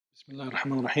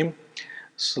Bismillahirrahmanirrahim.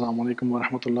 Assalamu alaikum wa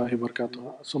rahmatullahi wa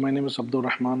barakatuh. So my name is Abdur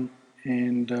Rehman,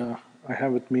 and I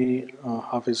have with me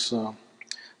Hafiz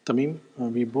Tamim.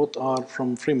 We both are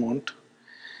from Fremont,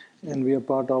 and we are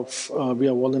we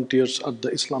are volunteers at the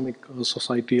Islamic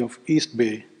Society of East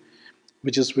Bay,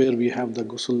 which is where we have the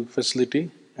ghusl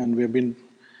facility, and we have been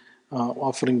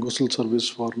offering ghusl service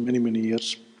for many, many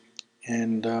years.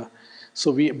 And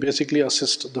so we basically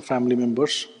assist the family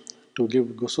members to give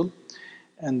ghusl.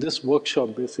 And this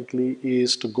workshop basically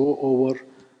is to go over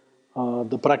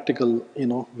the practical,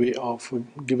 way of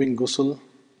giving ghusl,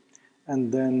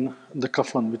 and then the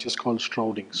kafan, which is called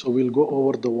shrouding. So we'll go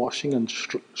over the washing and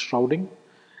shrouding.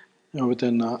 I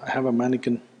have a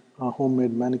mannequin, a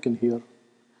homemade mannequin here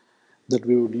that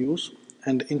we would use.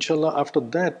 And inshallah, after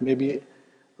that, maybe,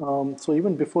 so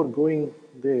even before going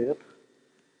there,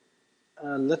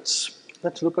 let's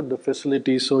look at the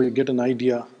facility so you get an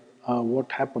idea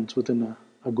what happens within a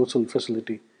ghusl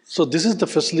facility. So this is the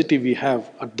facility we have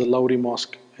at the Lowry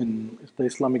Mosque in the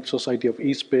Islamic Society of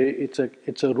East Bay.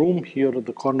 It's a room here at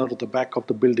the corner at the back of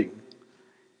the building.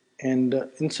 And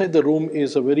inside the room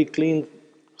is a very clean,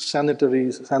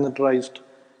 sanitarized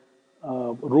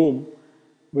room,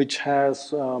 which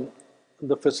has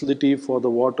the facility for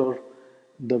the water,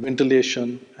 the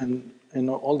ventilation, and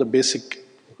all the basic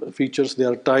features. They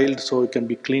are tiled so it can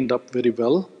be cleaned up very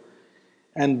well.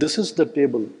 And this is the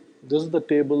table. This is the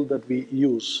table that we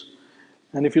use.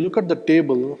 And if you look at the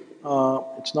table,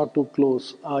 it's not too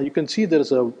close. You can see there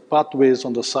is a pathways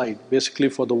on the side, basically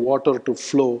for the water to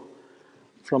flow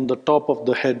from the top of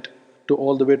the head to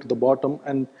all the way to the bottom.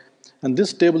 And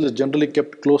this table is generally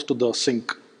kept close to the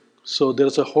sink. So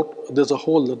there's a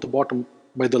hole at the bottom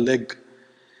by the leg.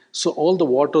 So all the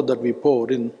water that we pour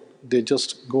in, they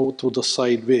just go through the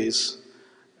sideways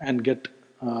and get,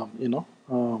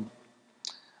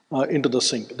 into the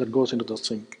sink, that goes into the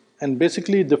sink. And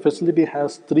basically the facility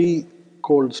has 3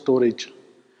 cold storage,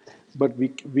 but we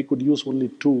could use only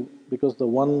 2 because the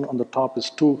one on the top is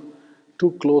too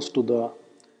close to the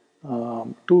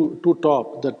too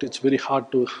top that it's very hard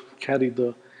to carry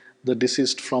the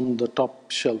deceased from the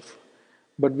top shelf.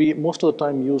 But we most of the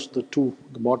time use the 2,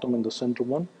 the bottom and the center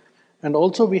one. And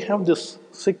also we have this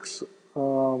 6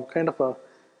 kind of a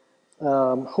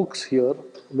hooks here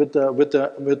with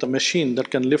a machine that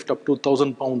can lift up to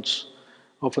 1,000 pounds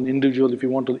of an individual if you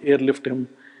want to airlift him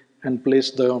and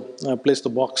place the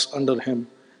box under him.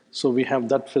 So we have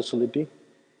that facility,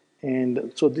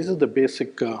 and so this is the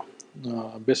basic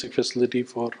facility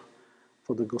for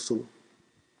the ghusl.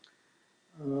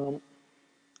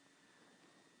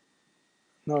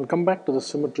 Now I'll come back to the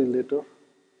symmetry later.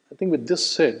 I think with this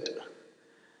said,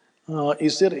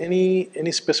 is there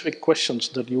any specific questions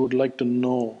that you would like to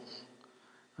know?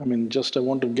 I mean, I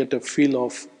want to get a feel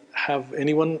of, have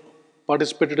anyone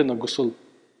participated in a ghusl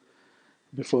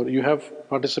before? You have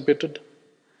participated,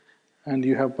 and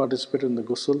you have participated in the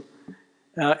ghusl.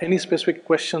 Any specific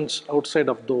questions outside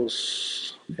of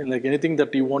those? Like anything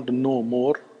that you want to know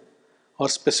more, or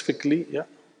specifically, yeah?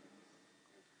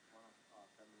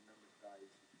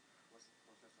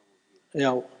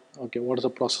 Yeah, okay, what is the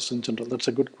process in general? That's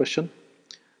a good question.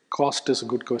 Cost is a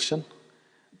good question.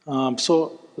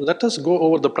 So let us go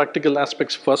over the practical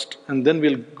aspects first, and then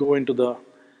we'll go into the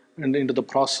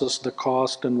process, the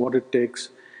cost, and what it takes.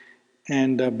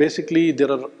 And basically,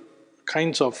 there are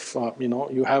kinds of,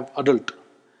 you have adult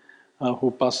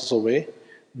who passes away,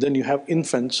 then you have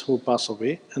infants who pass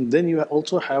away, and then you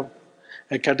also have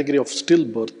a category of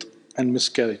stillbirth and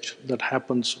miscarriage that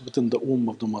happens within the womb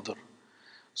of the mother.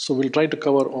 So we'll try to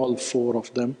cover all 4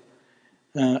 of them.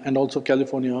 And also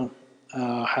California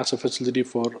has a facility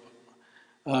for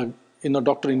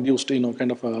doctor-induced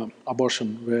kind of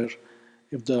abortion, where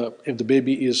if the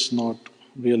baby is not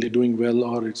really doing well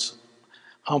or it's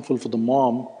harmful for the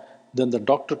mom, then the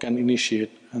doctor can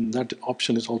initiate, and that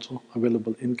option is also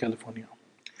available in California.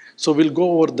 So we'll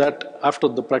go over that after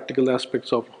the practical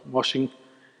aspects of washing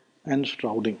and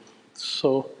shrouding.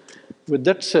 So with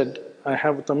that said, I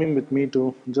have Tamim with me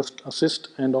to just assist,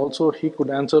 and also he could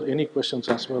answer any questions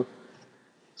as well.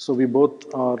 So we both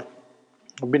have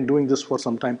been doing this for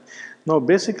some time. Now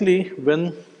basically,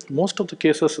 when most of the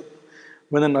cases,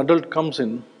 when an adult comes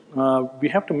in, we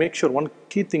have to make sure, one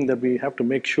key thing that we have to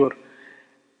make sure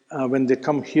when they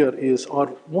come here is,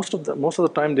 or most of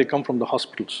the time they come from the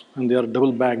hospitals and they are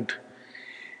double bagged.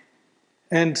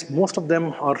 And most of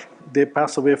them they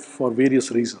pass away for various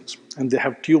reasons, and they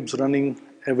have tubes running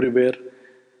everywhere.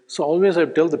 So always I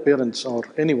tell the parents or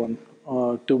anyone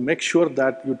to make sure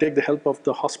that you take the help of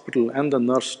the hospital and the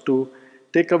nurse to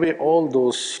take away all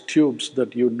those tubes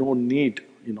that you don't need,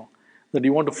 that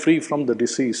you want to free from the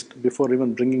deceased before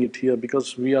even bringing it here,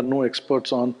 because we are no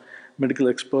experts on, medical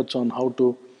experts on how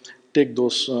to take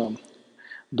those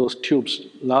tubes.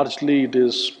 Largely it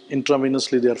is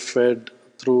intravenously they are fed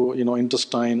through,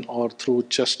 intestine or through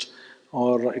chest,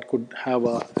 or it could have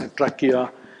a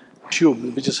trachea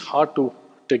tube, which is hard to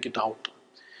take it out.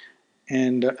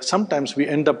 And sometimes we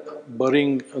end up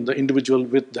burying the individual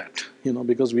with that,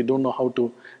 because we don't know how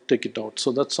to take it out.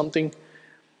 So that's something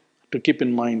to keep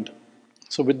in mind.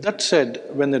 So with that said,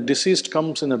 when the deceased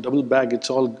comes in a double bag, it's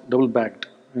all double bagged.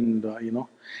 And,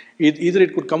 either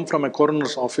it could come from a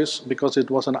coroner's office because it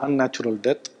was an unnatural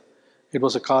death. It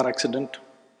was a car accident.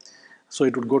 So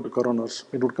it would go to coroners.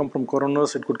 It would come from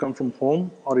coroners, it could come from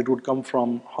home, or it would come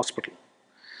from hospital.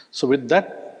 So with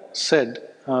that said,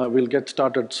 we'll get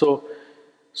started. So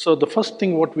the first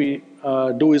thing what we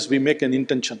do is we make an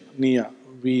intention, niya.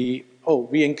 We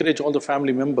encourage all the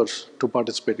family members to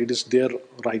participate. It is their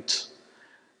rights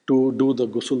to do the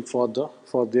ghusl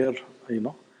for their,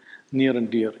 near and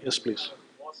dear. Yes, please.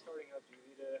 While starting out, do you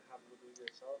need to have wudu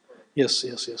yourself? Or?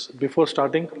 Yes. Before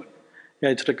starting, yeah,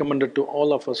 it's recommended to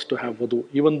all of us to have wudu,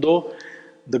 even though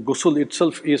the ghusl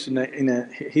itself is the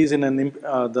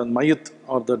mayit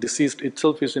or the deceased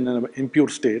itself is in an impure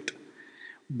state.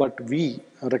 But we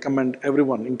recommend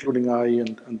everyone, including I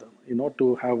and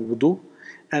to have wudu.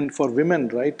 And for women,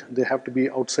 right, they have to be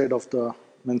outside of the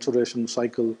menstruation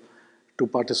cycle to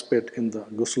participate in the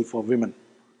ghusl for women.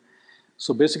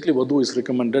 So basically, wudu is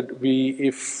recommended.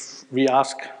 If we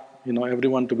ask,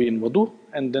 everyone to be in wudu,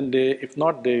 and then if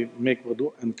not, they make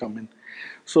wudu and come in.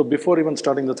 So before even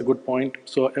starting, that's a good point.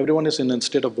 So everyone is in a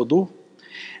state of wudu,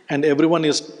 and everyone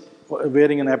is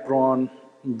wearing an apron,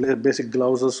 basic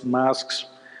gloves, masks,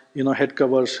 head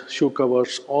covers, shoe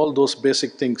covers, all those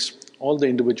basic things, all the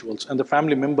individuals. And the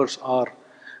family members are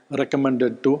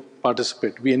recommended to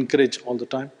participate. We encourage all the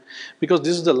time, because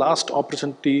this is the last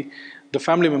opportunity the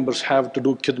family members have to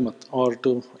do khidmat, or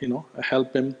to,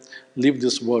 help him leave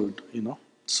this world,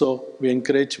 So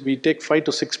we take 5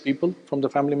 to 6 people from the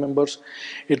family members.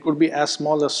 It could be as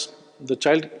small as the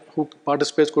child who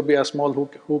participates could be as small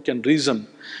who can reason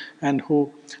and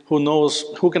who knows,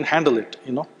 who can handle it,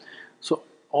 So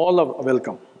all are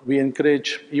welcome. We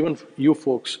encourage even you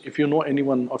folks, if you know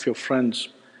anyone of your friends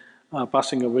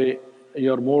passing away,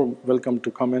 you're more welcome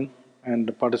to come in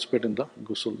and participate in the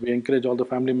ghusl. We encourage all the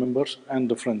family members and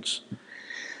the friends.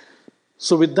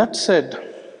 So with that said,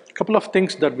 a couple of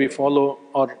things that we follow,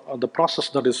 or the process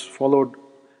that is followed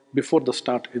before the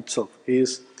start itself,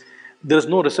 is there is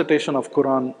no recitation of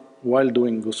Quran while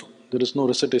doing ghusl. There is no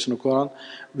recitation of Quran.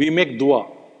 We make dua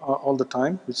all the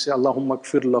time. We say, Allahumma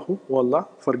kfir lahu, O Allah,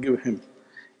 forgive him.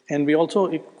 And we also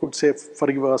could say,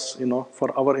 forgive us,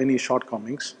 for our any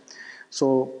shortcomings.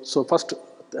 So first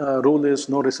rule is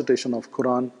no recitation of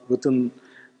Quran within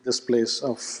this place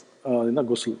of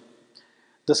ghusl.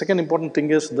 The second important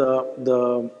thing is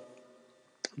the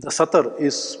satar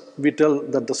is, we tell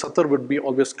that the satar would be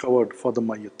always covered for the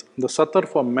mayit. The satar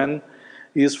for men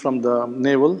is from the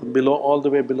navel below, all the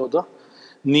way below the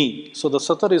knee. So the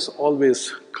satar is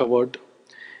always covered,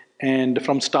 and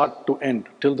from start to end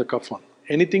till the kafan.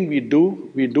 Anything we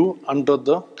do under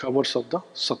the covers of the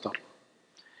satar.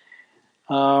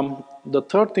 The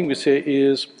third thing we say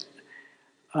is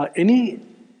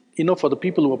for the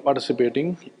people who are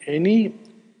participating, any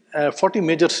 40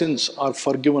 major sins are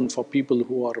forgiven for people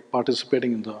who are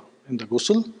participating in the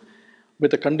ghusl,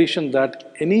 with the condition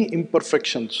that any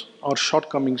imperfections or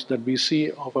shortcomings that we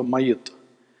see of a mayit,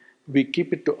 we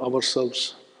keep it to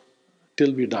ourselves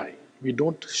till we die. We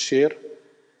don't share.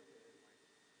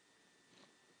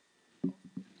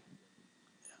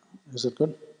 Is it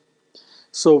good?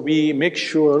 So we make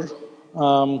sure,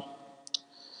 what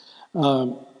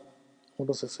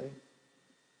does it say?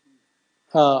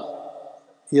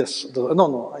 Yes,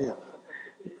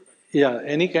 yeah,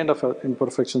 any kind of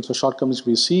imperfections or shortcomings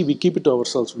we see, we keep it to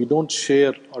ourselves. We don't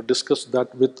share or discuss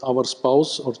that with our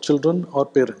spouse or children or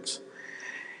parents.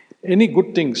 Any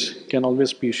good things can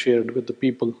always be shared with the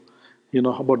people,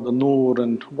 about the noor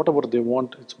and whatever they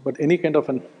want. But any kind of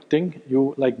a thing,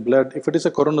 like blood, if it is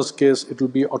a coroner's case, it will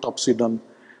be autopsy done.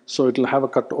 So it will have a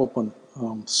cut open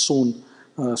soon,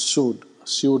 sewed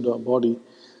body.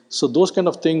 So those kind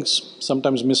of things,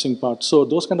 sometimes missing parts. So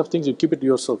those kind of things, you keep it to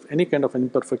yourself. Any kind of an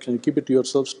imperfection, you keep it to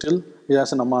yourself still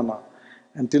as an amana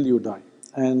until you die.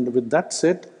 And with that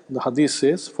said, the hadith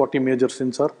says 40 major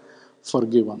sins are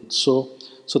forgiven. So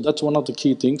that's one of the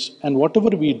key things. And whatever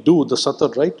we do, the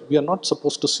satar, right, we are not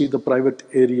supposed to see the private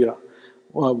area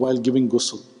while giving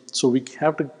ghusl. So we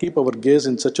have to keep our gaze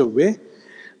in such a way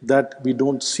that we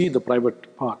don't see the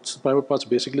private parts. Private parts,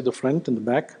 basically the front and the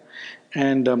back.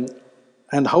 And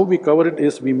And how we cover it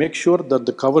is we make sure that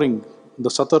the covering, the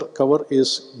satar cover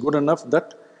is good enough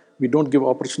that we don't give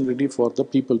opportunity for the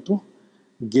people to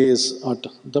gaze at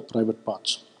the private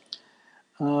parts.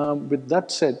 With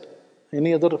that said,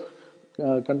 any other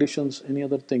conditions, any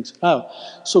other things?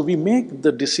 So we make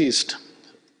the deceased,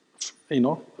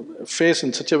 face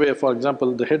in such a way, for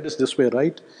example, the head is this way,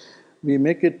 right? We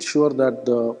make it sure that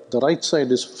the right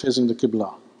side is facing the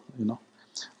Qibla,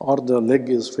 or the leg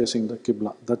is facing the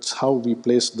Qibla. That's how we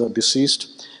place the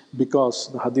deceased,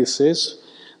 because the hadith says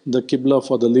the Qibla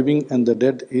for the living and the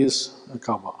dead is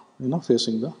Kaaba,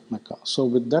 facing the Mecca. So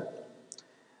with that,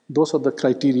 those are the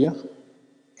criteria.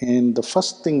 And the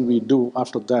first thing we do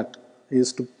after that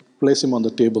is to place him on the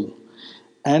table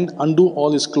and undo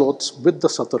all his clothes with the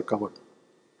satar covered.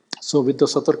 So with the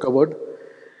satar covered,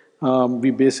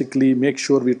 we basically make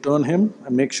sure we turn him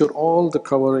and make sure all the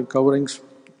coverings,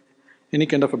 any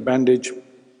kind of a bandage,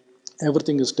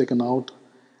 everything is taken out.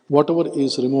 Whatever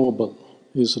is removable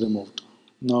is removed.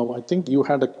 Now, I think you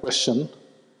had a question.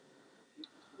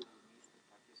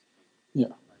 Yeah.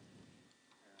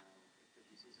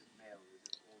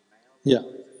 Yeah.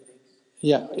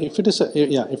 Yeah, if it is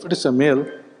a male,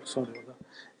 sorry,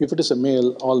 if it is a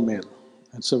male, all male.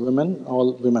 It's a women,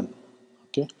 all women.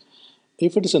 Okay.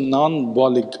 If it is a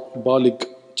non-balig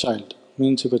child,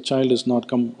 means if a child is not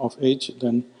come of age,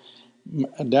 then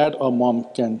dad or mom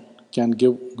can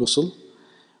give ghusl.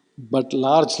 But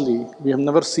largely, we have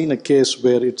never seen a case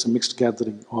where it's a mixed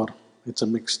gathering or it's a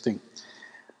mixed thing.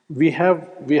 We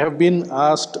have been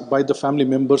asked by the family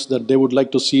members that they would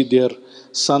like to see their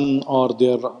son or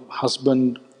their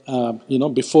husband,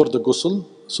 before the ghusl.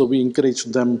 So we encourage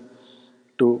them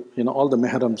to, all the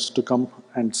mehrams to come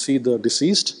and see the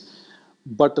deceased.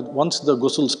 But once the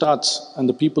ghusl starts and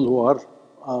the people who are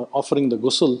offering the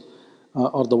ghusl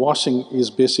or the washing is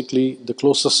basically the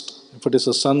closest. If it is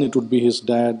a son, it would be his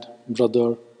dad,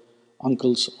 brother,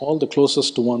 uncles, all the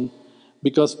closest one.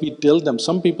 Because we tell them,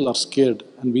 some people are scared,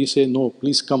 and we say, no,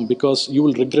 please come, because you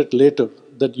will regret later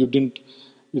that you didn't,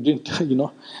 get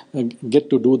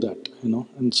to do that,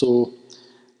 And so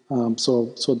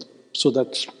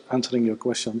that's answering your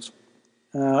questions.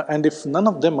 And if none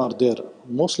of them are there,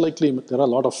 most likely there are a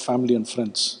lot of family and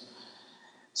friends.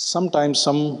 Sometimes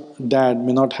some dad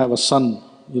may not have a son,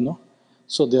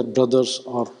 so their brothers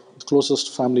or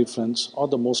closest family friends or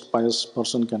the most pious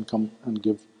person can come and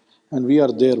give. And we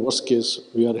are there, worst case,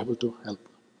 we are able to help.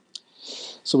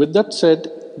 So with that said,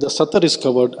 the satar is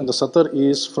covered, and the satar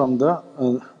is from the,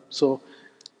 so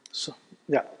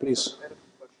yeah, please. I had a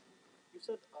question. You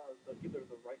said either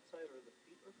the right side or the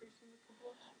feet are facing the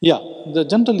Qibla? Yeah,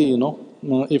 generally,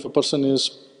 if a person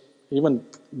is even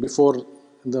before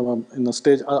in a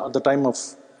stage at the time of,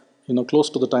 close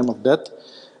to the time of death,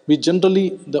 we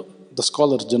generally the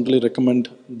scholars generally recommend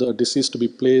the deceased to be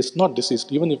placed, not deceased,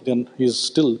 even if then he is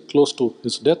still close to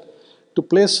his death, to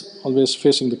place always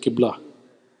facing the Qibla.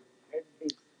 Head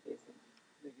is facing.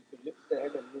 Like if you lift the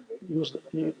head a little bit, Use the,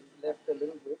 left a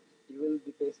little bit, you will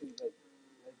be facing like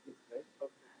this, right?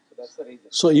 Okay. So that's the reason.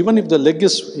 so even if the leg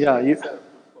is, yeah, Forward,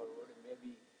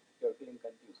 maybe you're feeling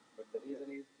confused. But the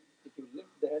reason is, if you lift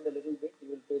the head a little bit, you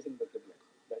will facing the Qibla.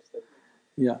 That's the reason.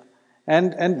 yeah,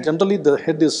 and generally the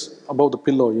head is above the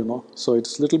pillow, so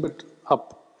it's a little bit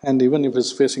up, and even if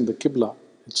it's facing the Qibla,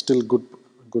 it's still good.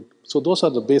 So those are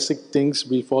the basic things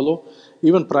we follow,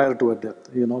 even prior to a death.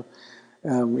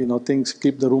 Things,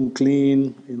 keep the room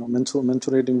clean.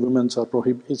 Menstruating women are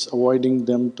prohibited. It's avoiding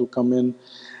them to come in.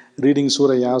 Reading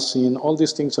Surah Yasin, all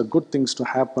these things are good things to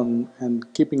happen,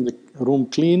 and keeping the room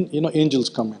clean. Angels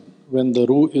come in when the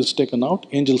ruh is taken out.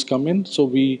 Angels come in, so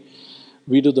we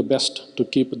do the best to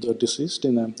keep the deceased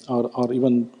in a, or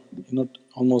even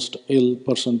almost ill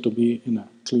person to be in a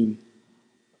clean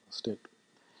state.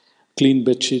 Clean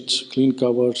bed sheets, clean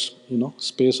covers,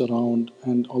 space around,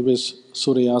 and always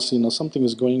Surah Yasin or something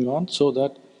is going on, so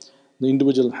that the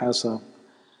individual has a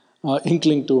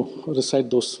inkling to recite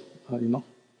those,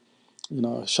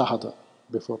 shahada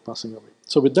before passing away.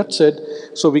 So with that said,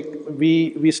 so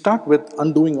we start with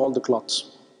undoing all the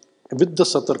cloths with the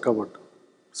satar covered.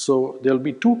 So there'll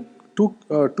be two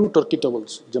turkey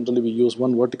towels. Generally, we use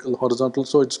one vertical, horizontal.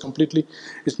 So it's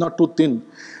not too thin.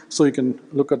 So you can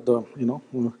look at the,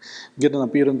 get an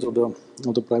appearance of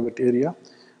the private area.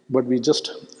 But we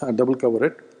just double cover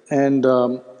it. And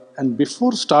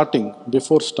before starting the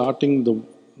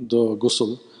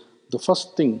ghusl, the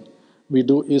first thing we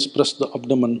do is press the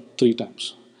abdomen 3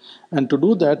 times. And to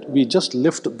do that, we just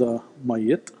lift the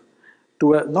mayit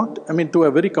to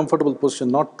a very comfortable position,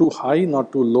 not too high,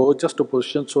 not too low, just a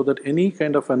position so that any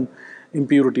kind of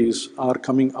impurities are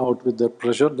coming out with the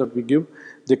pressure that we give,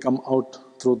 they come out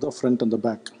through the front and the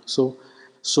back. So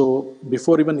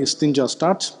before even istinja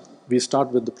starts, we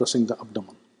start with the pressing the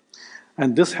abdomen.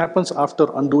 And this happens after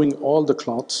undoing all the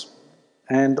cloths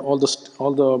and all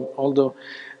the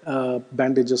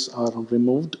bandages are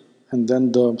removed, and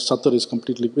then the satar is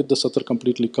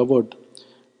completely covered.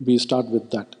 We start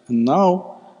with that, and now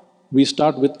we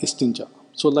start with istinja.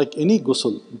 So like any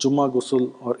ghusl, Jumma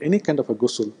ghusl or any kind of a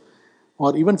ghusl,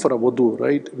 or even for a wudu,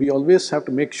 right? We always have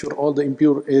to make sure all the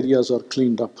impure areas are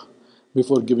cleaned up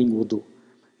before giving wudu.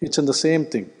 It's in the same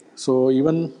thing. So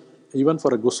even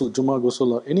for a ghusl, Jumma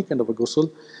ghusl or any kind of a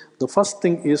ghusl, the first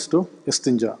thing is to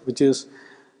istinja, which is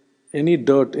any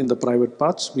dirt in the private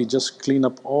parts, we just clean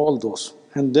up all those.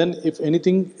 And then if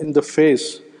anything in the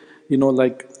face,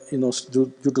 like,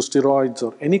 due to steroids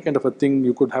or any kind of a thing,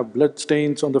 you could have blood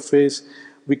stains on the face,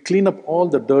 we clean up all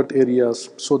the dirt areas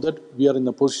so that we are in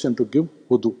a position to give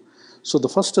wudu. So the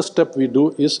first step we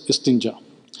do is istinja.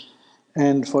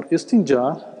 And for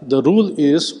istinja, the rule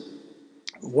is,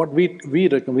 what we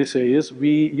say is,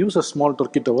 we use a small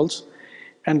turkey towels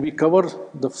and we cover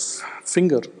the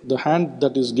finger, the hand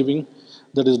that is doing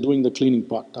the cleaning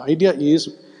part. The idea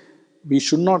is we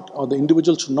should not, or the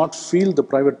individual should not feel the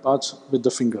private parts with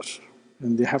the fingers.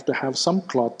 And they have to have some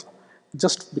cloth,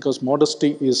 just because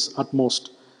modesty is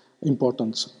utmost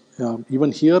importance,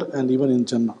 even here and even in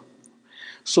Jannah.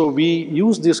 So we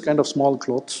use these kind of small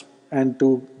cloths and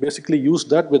to basically use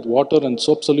that with water and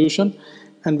soap solution,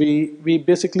 and we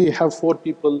basically have 4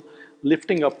 people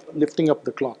lifting up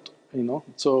the cloth,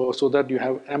 so that you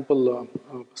have ample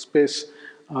space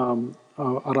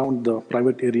around the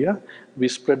private area. We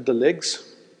spread the legs.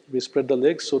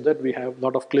 So that we have a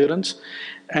lot of clearance,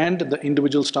 and the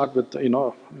individual start with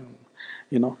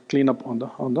clean up on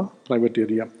the private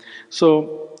area.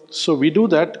 So we do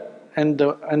that,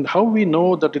 and how we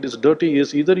know that it is dirty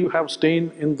is either you have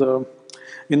stain in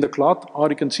the cloth, or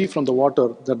you can see from the water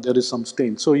that there is some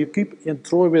stain. So you keep and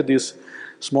throw away these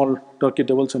small turkey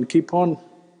towels and keep on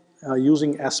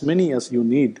using as many as you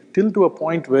need, till to a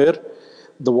point where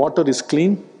the water is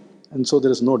clean, and so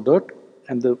there is no dirt,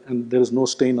 and there is no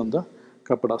stain on the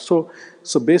kapada.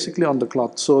 So basically on the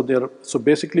cloth. So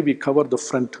basically we cover the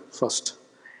front first.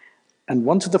 And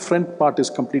once the front part is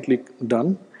completely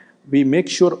done, we make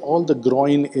sure all the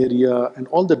groin area and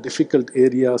all the difficult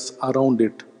areas around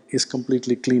it is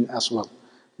completely clean as well.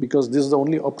 Because this is the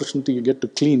only opportunity you get to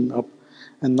clean up,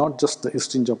 and not just the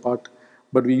istinja part,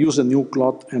 but we use a new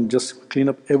cloth and just clean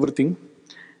up everything.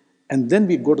 And then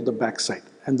we go to the back side.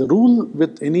 And the rule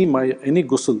with any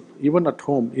ghusl, even at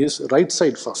home, is right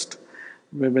side first.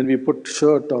 When we put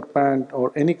shirt or pant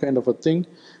or any kind of a thing,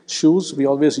 shoes, we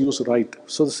always use right.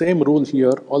 So the same rule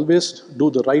here, always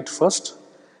do the right first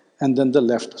and then the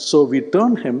left. So we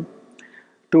turn him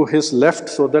to his left,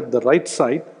 so that the right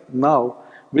side, now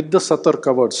with the satar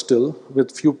covered still,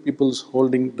 with few people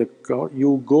holding the cover,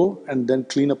 you go and then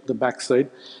clean up the back side.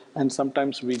 And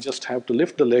sometimes we just have to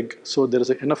lift the leg so there is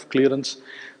enough clearance,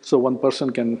 so one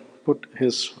person can put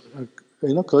his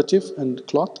kerchief and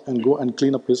cloth and go and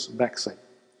clean up his back side.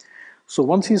 So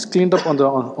once he's cleaned up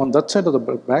on that side of the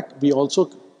back, we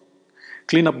also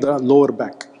clean up the lower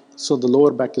back. So the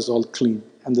lower back is all clean.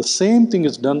 And the same thing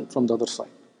is done from the other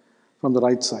side, from the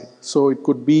right side. So it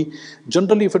could be,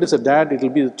 generally if it is a dad, it will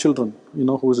be the children,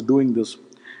 who is doing this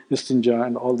istinja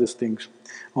and all these things,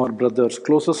 or brothers.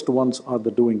 Closest ones are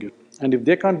the doing it. And if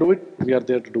they can't do it, we are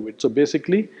there to do it. So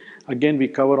basically, again, we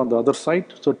cover on the other side,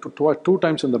 so 2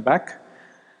 times in the back.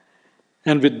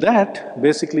 And with that,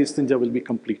 basically istinja will be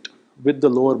complete, with the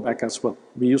lower back as well.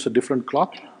 We use a different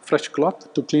cloth, fresh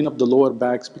cloth, to clean up the lower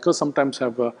backs, because sometimes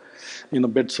have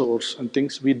bed sores and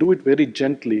things. We do it very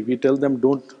gently. We tell them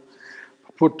don't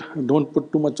put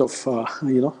too much of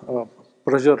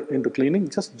pressure into cleaning,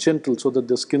 just gentle, so that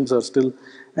the skins are still,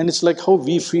 and it's like how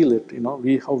we feel it,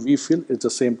 how we feel, it's the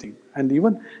same thing. And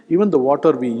even the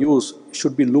water we use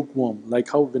should be lukewarm, like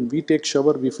how when we take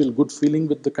shower, we feel good feeling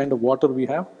with the kind of water we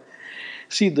have.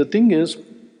 See, the thing is,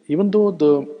 even though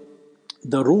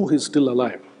the ruh is still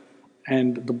alive,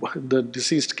 and the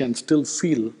deceased can still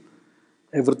feel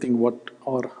everything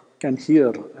or can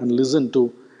hear and listen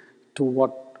to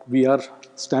what we are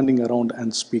standing around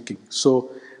and speaking.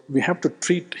 So we have to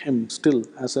treat him still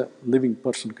as a living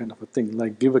person, kind of a thing,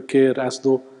 like give a care as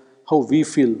though how we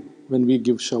feel when we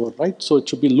give shower, right? So it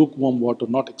should be lukewarm water,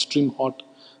 not extreme hot,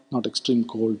 not extreme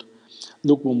cold,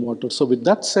 lukewarm water. So with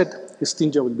that said,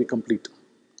 istinja will be complete.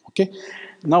 Okay.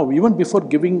 Now, even before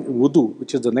giving wudu,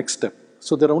 which is the next step,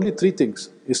 so there are only 3 things: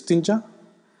 istinja,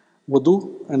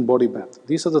 wudu, and body bath.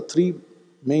 These are the 3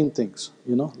 main things,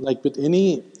 like with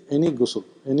any ghusl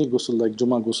like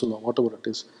Juma ghusl or whatever it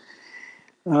is.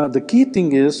 The key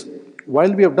thing is,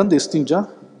 while we have done the istinja,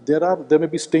 there may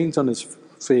be stains on his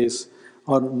face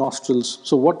or nostrils.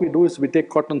 So what we do is we take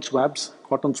cotton swabs,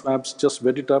 just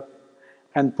wet it up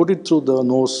and put it through the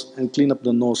nose and clean up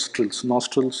the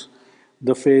nostrils,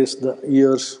 the face, the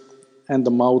ears, and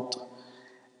the mouth.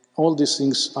 All these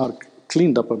things are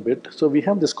cleaned up a bit. So we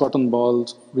have this cotton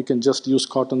balls. We can just use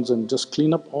cottons and just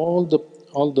clean up all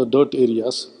the dirt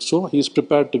areas. So he is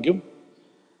prepared to give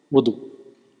wudu.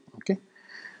 Okay.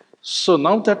 So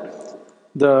now that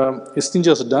the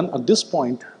istinja is done, at this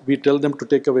point we tell them to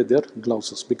take away their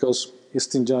gloves because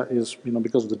istinja is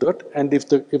because of the dirt. And if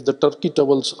the turkey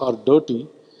towels are dirty,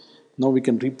 now we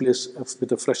can replace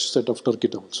with a fresh set of turkey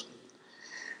towels.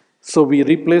 So we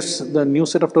replace the new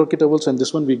set of turkey towels, and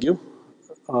this one we give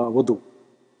wudu.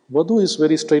 Wudu is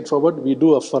very straightforward. We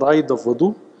do a faraid of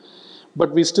wudu, but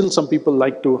some people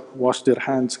like to wash their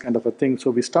hands, kind of a thing.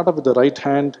 So we start off with the right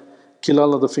hand, kill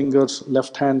all of the fingers,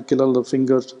 left hand, kill all the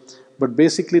fingers. But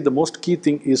basically the most key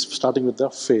thing is starting with the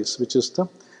face, which is the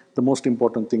most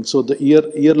important thing. So the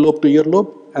earlobe to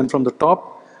earlobe, and from the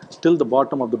top till the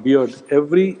bottom of the beard,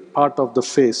 every part of the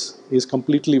face is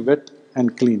completely wet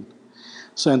and clean.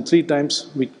 So, and 3 times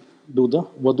we do the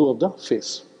wudu of the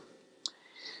face.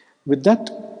 With that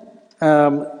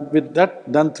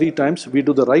done 3 times, we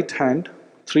do the right hand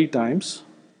 3 times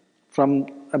from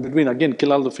between, again,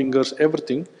 kill all the fingers,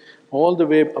 everything, all the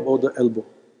way above the elbow.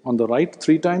 On the right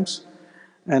 3 times,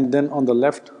 and then on the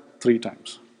left 3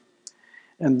 times.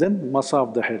 And then massa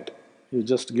of the head. You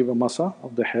just give a massa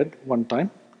of the head 1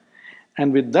 time.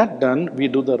 And with that done, we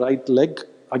do the right leg.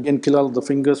 Again, kill all the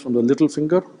fingers from the little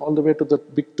finger all the way to the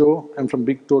big toe, and from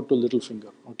big toe to little finger.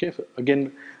 Okay,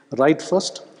 again, right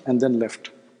first and then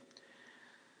left.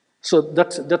 So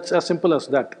that's as simple as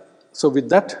that. So with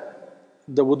that,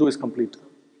 the wudu is complete.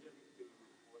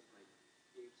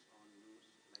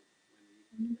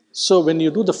 So when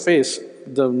you do the face,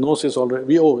 the nose is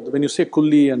already, when you say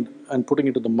kulli and putting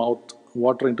it to the mouth,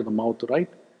 water into the mouth, right?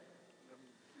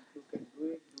 You can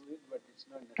do it, but it's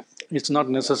not necessary. It's not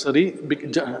necessary.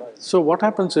 So what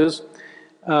happens is,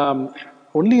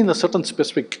 only in a certain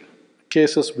specific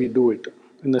cases we do it.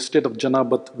 In the state of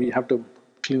janabat, we have to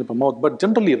clean up a mouth. But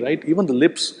generally, right, even the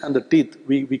lips and the teeth,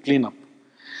 we clean up.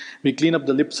 We clean up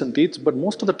the lips and teeth, but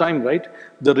most of the time, right,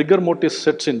 the rigor mortis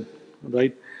sets in,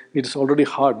 right? It's already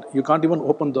hard. You can't even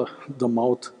open the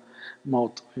mouth,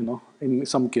 in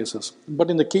some cases. But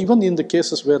even in the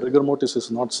cases where rigor mortis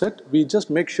is not set, we just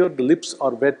make sure the lips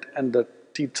are wet and the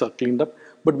teeth are cleaned up.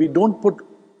 But we don't put,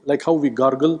 like how we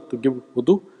gargle to give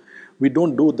wudu, we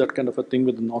don't do that kind of a thing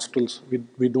with the nostrils.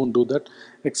 We don't do that,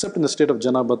 except in the state of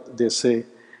janabat, they say.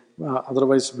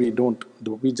 Otherwise, we don't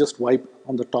do. We just wipe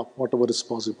on the top, whatever is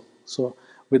possible. So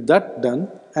with that done,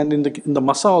 and in the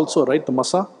massa also, right,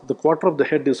 the quarter of the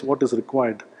head is what is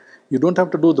required. You don't have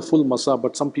to do the full massa,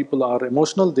 but some people are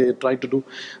emotional. They like to do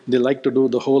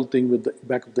the whole thing with the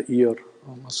back of the ear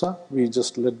massa. We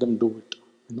just let them do it,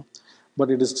 But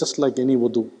it is just like any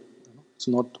wudu. It's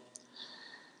not.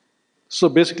 So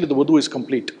basically, the wudu is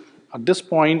complete. At this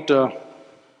point,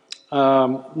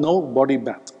 no body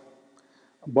bath.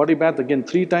 Body bath again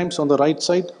 3 times on the right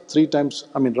side, 3 times,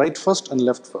 right first and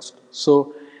left first.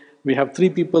 So we have 3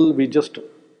 people, we just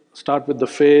start with the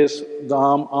face, the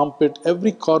armpit,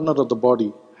 every corner of the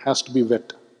body has to be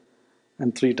wet,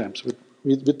 and 3 times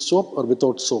with soap or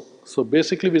without soap. So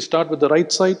basically we start with the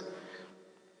right side.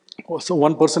 So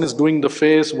one person is doing the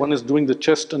face, one is doing the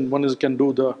chest, and one can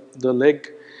do the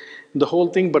leg, the whole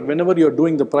thing. But whenever you're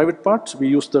doing the private parts, we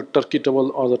use the turkey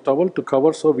towel or the towel to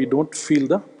cover so we don't feel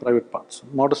the private parts.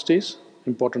 Modesty is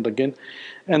important again.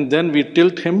 And then we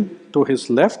tilt him to his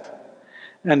left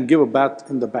and give a bath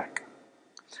in the back.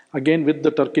 Again with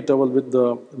the turkey towel, with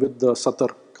the satar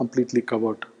completely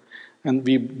covered. And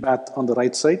we bath on the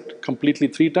right side completely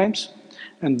 3 times.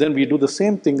 And then we do the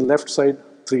same thing left side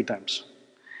 3 times.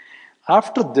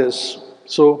 After this,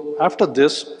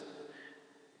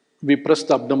 we press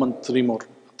the abdomen 3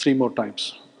 more times.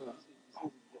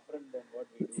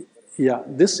 Yeah,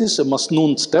 this is a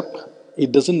masnoon step.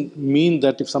 It doesn't mean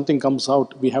that if something comes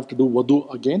out, we have to do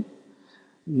wudu again.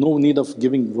 No need of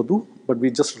giving wudu, but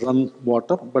we just run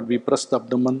water, but we press the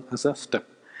abdomen as a step.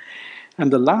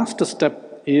 And the last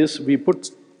step is we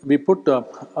put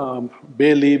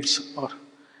bay leaves or,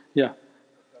 yeah.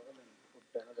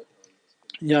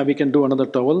 Yeah, we can do another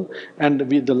towel. And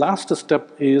the last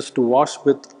step is to wash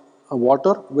with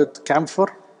water with camphor.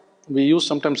 We use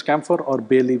sometimes camphor or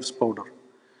bay leaves powder.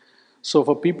 So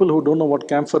for people who don't know what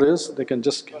camphor is, they can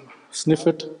just sniff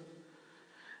it.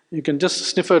 You can just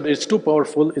sniff it. It's too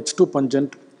powerful. It's too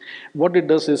pungent. What it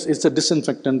does is it's a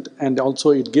disinfectant, and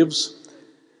also it gives.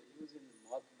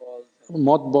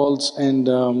 mothballs, and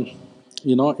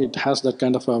it has that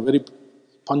kind of a very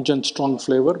pungent, strong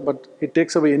flavor, but it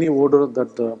takes away any odor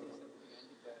that the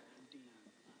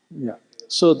yeah.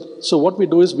 So what we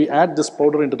do is we add this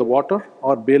powder into the water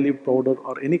or bay leaf powder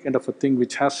or any kind of a thing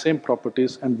which has same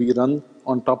properties, and we run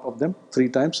on top of them 3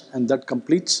 times, and that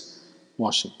completes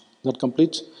washing. That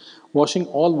completes washing,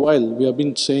 all while we have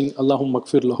been saying Allahumma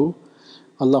gfir lahu,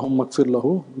 Allahumma gfir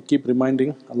lahu. We keep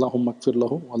reminding Allahumma gfir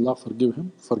lahu, Allah forgive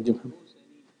him, forgive him.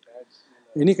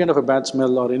 Any kind of a bad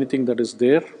smell or anything that is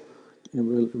there, it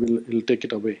will take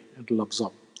it away, it will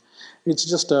absorb. It's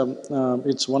just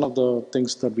it's one of the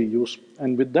things that we use.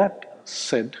 And with that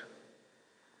said,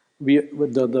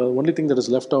 the only thing that is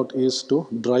left out is to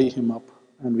dry him up,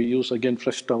 and we use again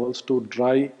fresh towels to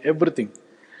dry everything,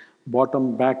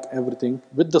 bottom, back, everything,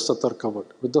 with the satar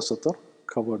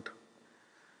covered,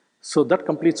 So that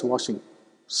completes washing.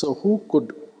 So who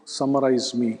could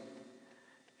summarize me?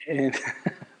 And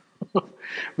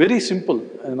very simple,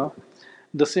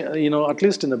 at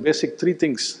least in the basic 3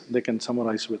 things they can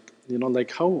summarize with.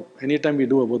 Like how anytime we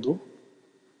do a wudu.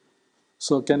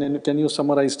 So can you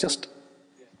summarize just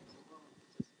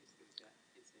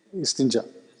istinja?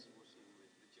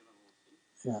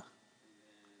 Yeah.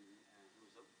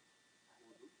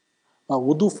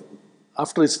 Wudu,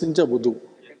 after istinja, wudu.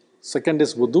 Second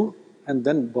is wudu, and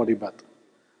then body bath,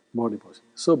 body wash.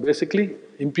 So basically,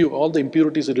 all the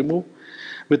impurities remove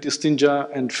with istinja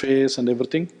and face and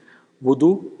everything.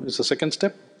 Wudu is the second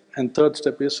step, and third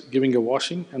step is giving a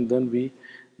washing, and then we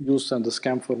use the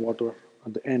camphor water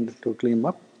at the end to clean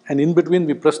up. And in between,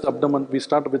 we press the abdomen. We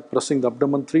start with pressing the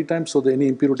abdomen 3 times, so that any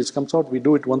impurities comes out. We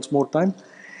do it once more time,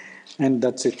 and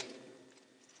that's it.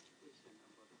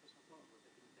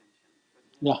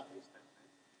 Yeah.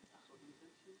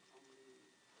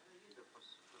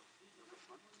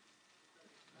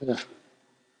 Yeah.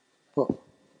 Oh.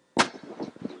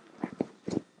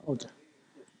 Okay.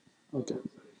 Okay.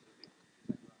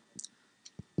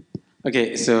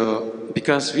 Okay, so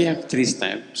because we have 3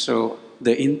 steps, so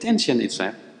the intention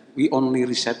itself, we only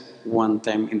reset 1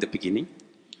 time in the beginning,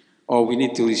 or we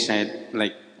need to recite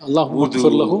like Allahumma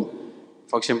gfir lahu.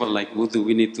 For example, like wudu,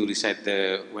 we need to recite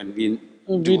when we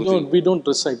do wudu. We don't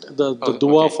recite the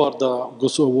dua for the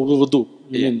wudu.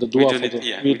 You mean the dua for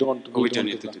the we don't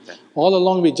need to do that. All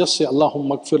along we just say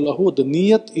Allahumma gfir lahu. The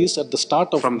niyat is at the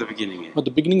start of from the beginning. At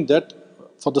the beginning, that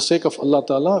for the sake of Allah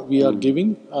Ta'ala we are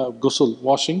giving ghusl,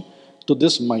 washing, to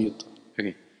this mayit.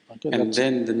 Okay. And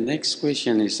then the next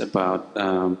question is about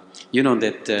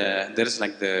that there is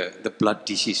like the blood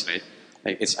disease, right?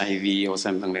 Like HIV or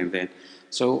something like that.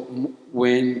 So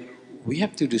when we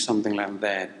have to do something like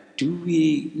that, do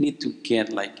we need to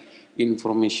get like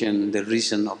information, the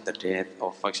reason of the death,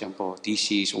 or for example,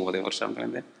 disease or whatever, something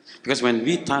like that? Because when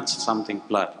we touch something,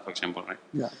 blood, for example, right?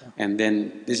 Yeah. And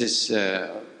then this is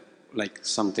like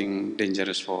something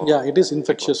dangerous for... Yeah, it is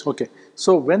infectious. Okay.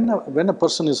 So when a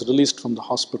person is released from the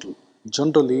hospital,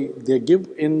 generally they give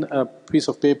in a piece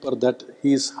of paper that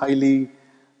he is highly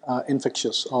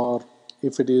infectious, or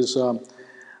if it is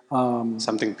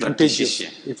something contagious,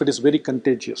 if it is very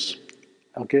contagious.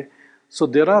 Okay. So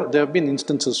there have been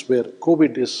instances where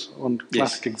COVID is one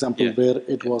classic example where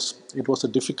it was a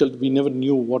difficult, we never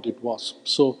knew what it was.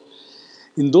 So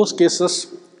in those cases,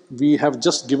 we have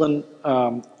just given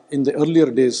in the earlier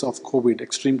days of COVID,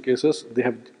 extreme cases, they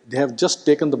have just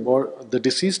taken the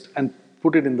deceased and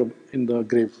put it in the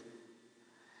grave.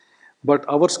 But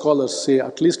our scholars say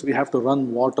at least we have to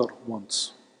run water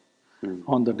once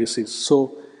on the deceased.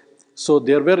 So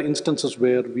there were instances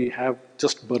where we have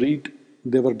just buried.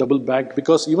 They were double bagged,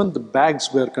 because even the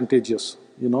bags were contagious,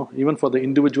 even for the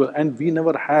individual. And we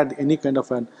never had any kind of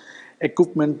an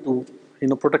equipment to,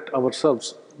 protect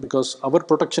ourselves, because our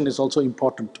protection is also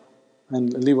important,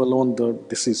 and leave alone the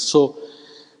disease. So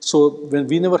when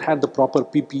we never had the proper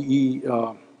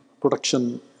PPE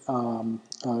protection,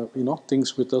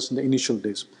 things with us in the initial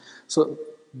days. So,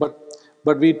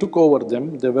 but we took over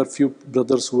them. There were few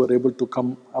brothers who were able to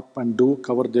come up and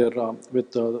cover their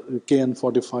with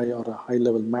KN45 or a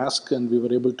high-level mask, and we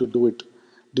were able to do it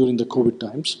during the COVID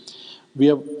times.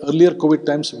 Earlier COVID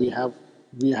times, we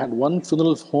had one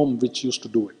funeral home which used to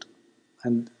do it,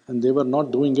 and they were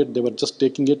not doing it. They were just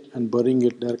taking it and burying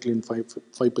it directly in five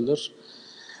pillars.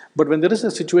 But when there is a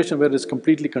situation where it's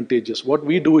completely contagious, what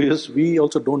we do is we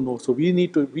also don't know. So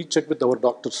we check with our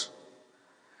doctors.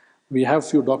 We have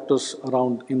few doctors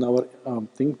around in our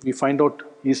thing. We find out,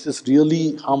 is this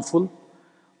really harmful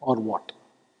or what?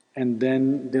 And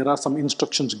then there are some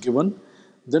instructions given.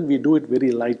 Then we do it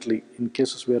very lightly in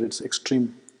cases where it's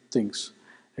extreme things,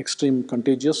 extreme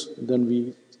contagious. Then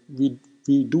we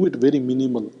do it very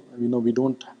minimal. We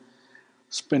don't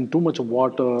spend too much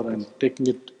water and taking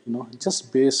it,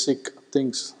 just basic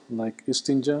things like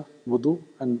istinja, wudu,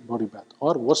 and body bath.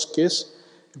 Or worst case,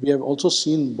 we have also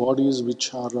seen bodies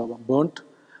which are burnt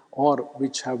or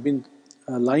which have been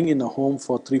lying in a home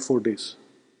for 3-4 days,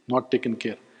 not taken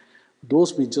care.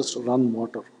 Those we just run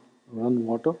water,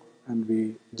 and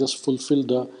we just fulfill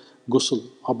the ghusl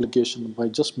obligation by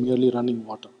just merely running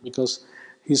water, because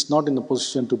he's not in a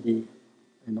position to be,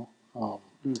 you know,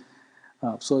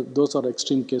 so those are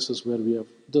extreme cases where we have,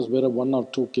 there are 1 or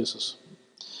 2 cases.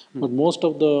 But most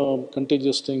of the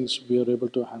contagious things, we are able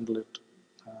to handle it.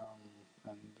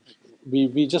 And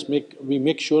we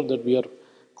make sure that we are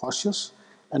cautious,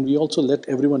 and we also let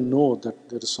everyone know that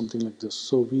there is something like this.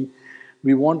 So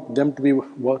we want them to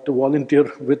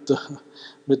volunteer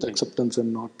with acceptance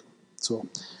and not.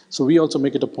 So we also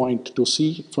make it a point to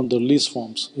see from the release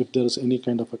forms if there is any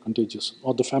kind of a contagious,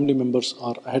 or the family members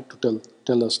are ahead to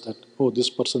tell us that, oh, this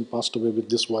person passed away with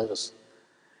this virus,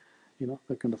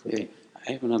 that kind of a thing.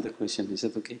 I have another question. Is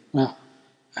that okay? Yeah.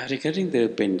 Regarding the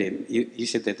pendant, you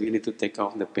said that we need to take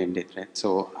off the pendant, right?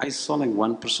 So I saw like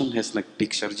one person has like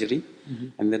big surgery,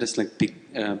 and there is like big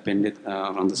pendant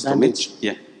around the stomach.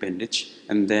 Yeah, bandage.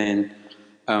 And then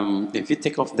if you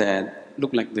take off that,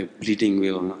 look like the bleeding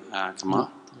will come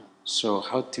out. Yeah. So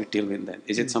how to deal with that?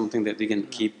 Is it something that we can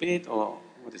keep it, or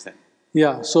what is that?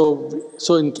 Yeah. So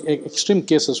in extreme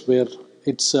cases where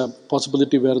it's a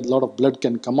possibility where a lot of blood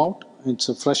can come out, it's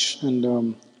a fresh,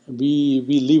 and we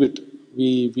leave it.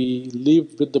 We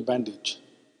leave with the bandage.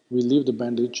 We leave the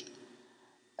bandage,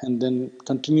 and then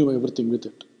continue everything with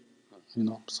it.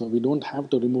 So we don't have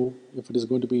to remove if it is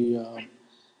going to be,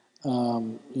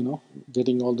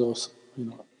 getting all those,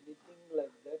 Anything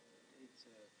like that, it's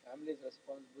a family's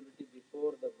responsibility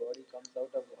before the body comes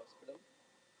out of the hospital.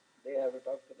 They have to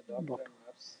talk to the doctor and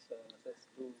nurse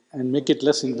to and make it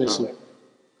less invasive.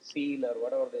 Seal or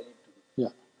whatever they need to do.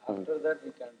 Yeah. After that,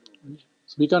 we can't do much.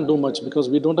 So we can't do much because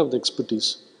we don't have the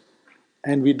expertise,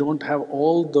 and we don't have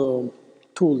all the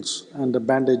tools and the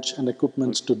bandage and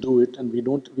equipments to do it, and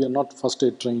we are not first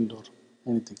aid trained or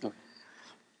anything. Okay.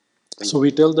 So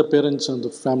we tell the parents and the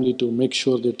family to make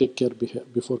sure they take care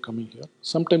before coming here.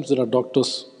 Sometimes there are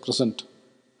doctors present,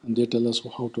 and they tell us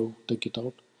how to take it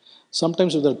out.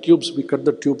 Sometimes if there are tubes, we cut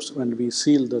the tubes and we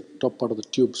seal the top part of the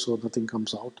tube so nothing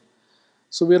comes out.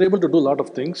 So we are able to do a lot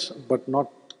of things, but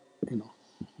not,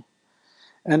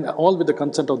 and all with the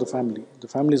consent of the family. The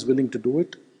family is willing to do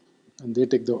it, and they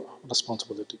take the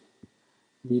responsibility.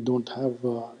 We don't have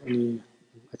any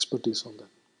expertise on that.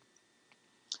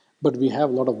 But we have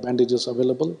a lot of bandages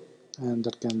available, and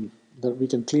that we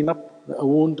can clean up a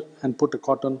wound and put a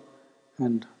cotton,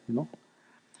 and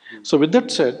So with that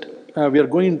said, we are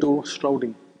going into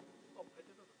shrouding.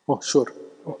 Oh, sure.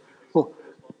 Oh.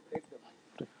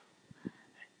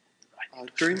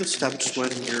 During the steps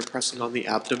when you're pressing on the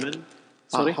abdomen,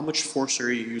 how much force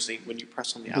are you using when you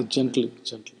press on the abdomen? Gently.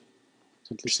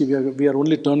 See, we are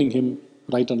only turning him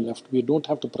right and left. We don't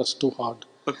have to press too hard.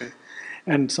 Okay.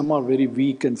 And some are very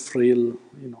weak and frail.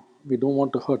 We don't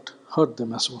want to hurt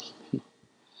them as well.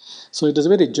 So it is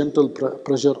very gentle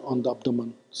pressure on the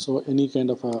abdomen. So any kind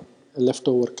of a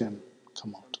leftover can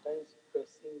come out. Sometimes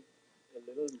pressing a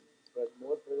little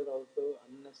more pressure also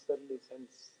unnecessarily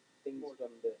sends things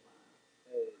from the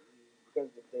because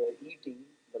they're eating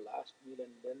the last meal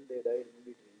and then they died in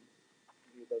between.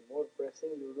 The more pressing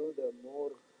you do, the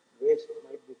more waste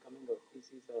might be coming out,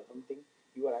 feces or something.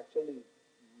 You are actually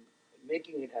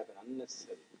making it happen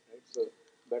unnecessarily, right? So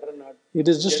better not. It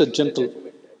is just a gentle,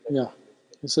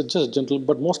 it's just gentle.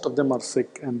 But most of them are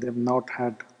sick and they've not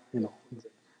had,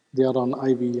 they are on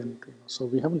IV, and so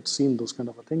we haven't seen those kind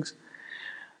of things.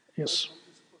 Yes.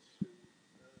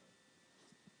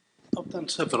 I've done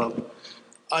several.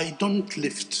 I don't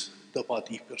lift the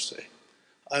body per se.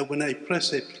 When I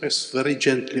press very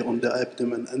gently on the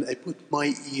abdomen, and I put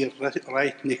my ear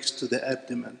right next to the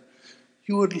abdomen.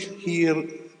 You will hear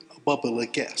a bubble, a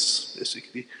gas,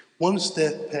 basically. Once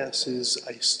that passes,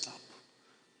 I stop.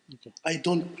 Okay. I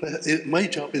don't. My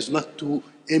job is not to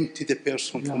empty the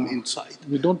person from inside.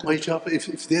 We don't. My job,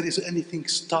 if there is anything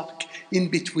stuck in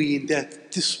between,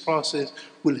 this process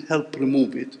will help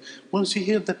remove it. Once you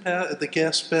hear the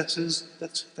gas passes,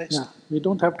 that's it. We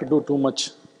don't have to do too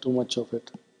much of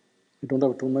it. We don't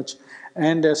have too much,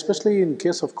 and especially in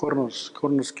case of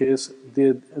coroner's case,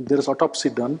 there is autopsy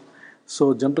done.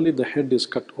 So generally, the head is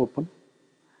cut open,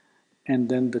 and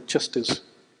then the chest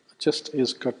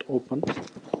is cut open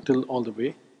till all the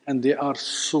way, and they are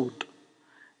sewed,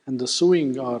 and the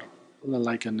sewing are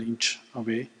like an inch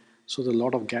away, so there are a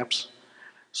lot of gaps.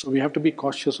 So we have to be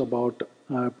cautious about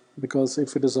because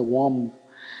if it is a warm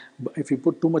But if you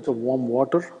put too much of warm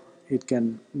water, it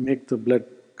can make the blood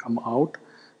come out.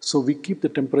 So we keep the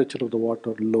temperature of the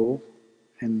water low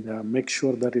and make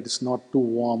sure that it is not too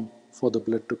warm for the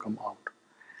blood to come out.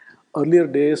 Earlier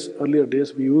days,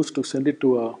 we used to send it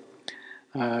to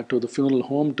the funeral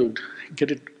home to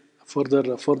get it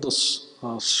further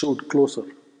shoot closer.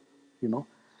 You know,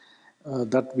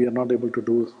 that we are not able to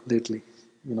do lately.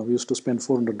 You know, we used to spend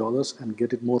 $400 and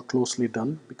get it more closely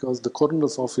done because the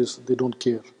coroner's office, they don't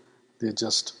care. They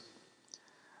just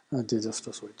do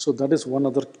it. So that is one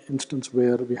other instance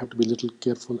where we have to be a little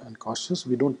careful and cautious.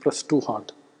 We don't press too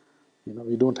hard. You know,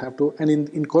 we don't have to. And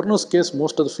in coroner's case,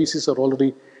 most of the feces are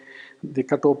already, they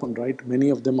cut open, right? Many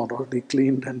of them are already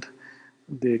cleaned and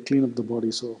they clean up the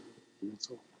body. So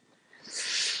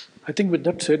I think with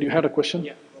that said, you had a question?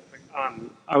 Yeah, real quick.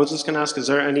 I was just going to ask, is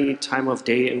there any time of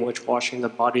day in which washing the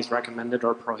body is recommended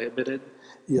or prohibited?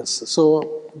 Yes.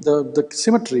 So the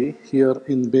cemetery here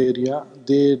in Bay Area,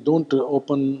 they don't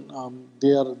open.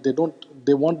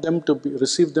 They want them to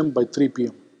receive them by 3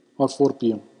 p.m. or 4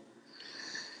 p.m.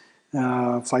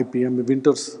 5 p.m.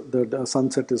 Winters, the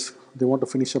sunset is. They want to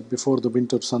finish up before the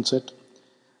winter sunset.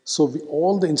 So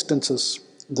all the instances,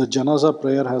 the Janaza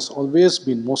prayer has always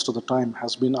been, most of the time,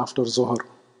 has been after Zohar.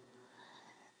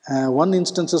 One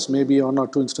instances, maybe one or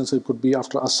two instances, it could be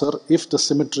after Asr, if the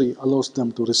cemetery allows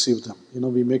them to receive them. You know,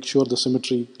 we make sure the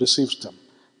cemetery receives them.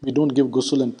 We don't give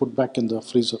ghusl and put back in the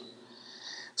freezer.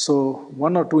 So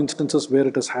one or two instances where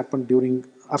it has happened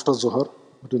after Zohar,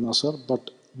 between Asr, but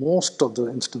most of the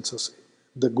instances,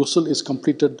 the ghusl is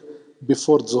completed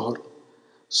before Zohar.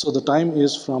 So the time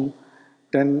is from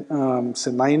 9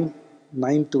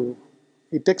 to,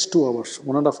 it takes 2 hours,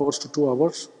 1.5 hours to 2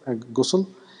 hours, ghusl.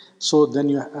 So then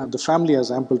the family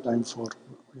has ample time for,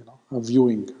 a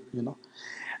viewing,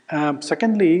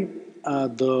 Secondly,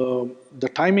 the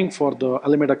timing for the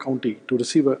Alameda County to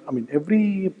receive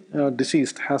every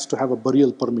deceased has to have a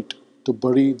burial permit to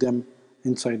bury them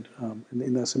inside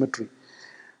in a cemetery.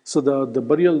 So the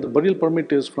burial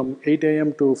permit is from 8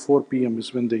 a.m. to 4 p.m.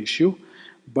 is when they issue,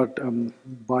 but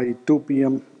by 2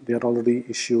 p.m. they are already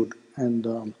issued, and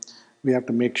we have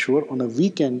to make sure on a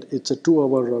weekend it's a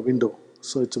 2-hour window.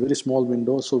 So it's a very small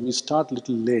window, so we start a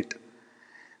little late.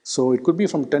 So it could be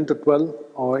from 10 to 12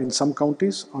 or in some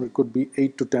counties, or it could be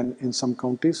 8 to 10 in some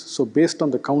counties. So based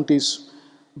on the county's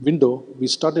window, we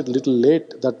started a little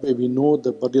late. That way we know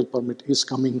the burial permit is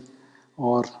coming,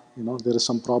 or there is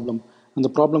some problem. And the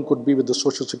problem could be with the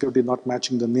Social Security not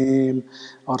matching the name,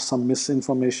 or some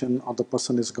misinformation, or the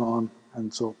person is gone.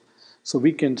 And so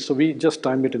we just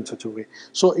time it in such a way.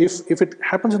 So if it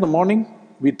happens in the morning,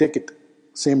 we take it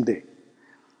same day.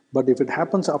 But if it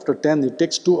happens after 10, it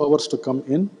takes 2 hours to come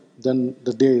in, then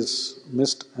the day is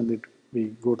missed and we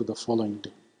go to the following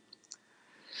day.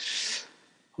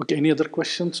 Okay, any other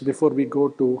questions before we go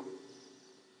to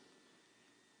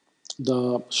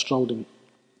the shrouding?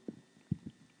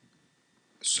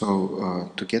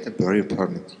 So to get a burial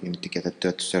permit, you need to get a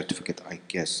death certificate, I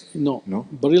guess. No. No?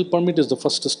 Burial permit is the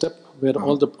first step where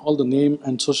all the name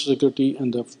and Social Security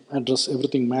and the address,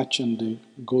 everything match and they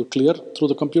go clear through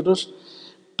the computers.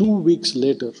 2 weeks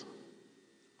later,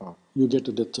 you get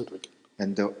a death certificate.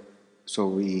 And so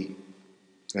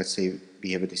let's say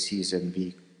we have a disease and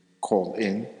we call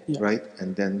in, right?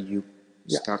 And then you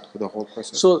start with the whole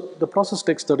process? So the process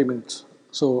takes 30 minutes.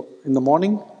 So in the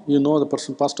morning, the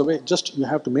person passed away. Just you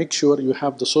have to make sure you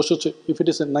have the social, if it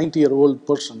is a 90-year-old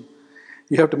person,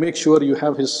 you have to make sure you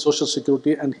have his Social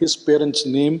Security and his parents'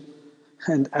 name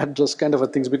and address kind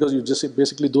of things, because you just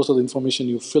basically those are the information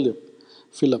you fill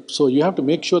up. So you have to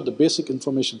make sure the basic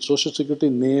information, Social Security,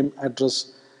 name,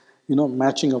 address,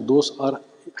 matching of those are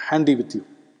handy with you.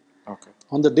 Okay.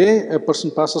 On the day a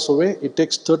person passes away, it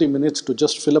takes 30 minutes to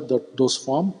just fill up those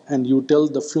forms, and you tell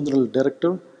the funeral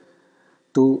director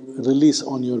to release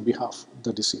on your behalf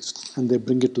the deceased, and they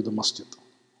bring it to the masjid.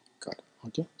 Got it.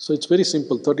 Okay, so it's very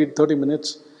simple, 30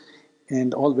 minutes,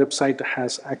 and all website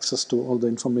has access to all the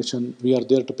information. We are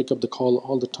there to pick up the call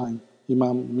all the time.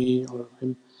 Imam, me, or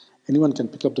him. Anyone can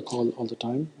pick up the call all the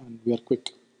time, and we are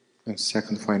quick. And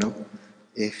second final,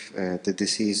 if the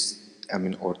disease,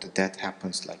 or the death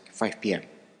happens like 5 p.m.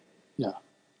 Yeah.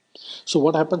 So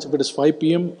what happens if it is 5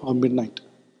 p.m. or midnight?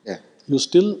 Yeah. You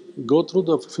still go through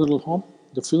the funeral home.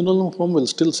 The funeral home will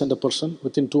still send a person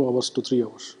within 2 hours to 3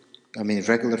 hours.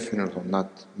 Regular funeral home,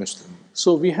 not Muslim.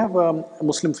 So we have a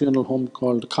Muslim funeral home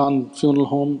called Khan Funeral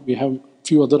Home. We have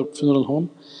few other funeral homes.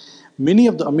 Many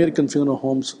of the American funeral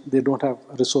homes, they don't have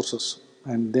resources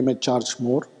and they may charge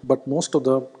more, but most of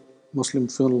the Muslim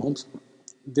funeral homes,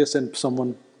 they send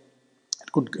someone.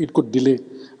 It could delay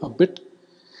a bit.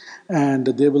 And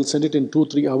they will send it in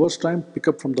 2-3 hours time, pick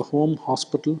up from the home,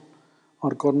 hospital,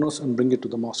 or coroner's and bring it to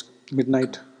the mosque.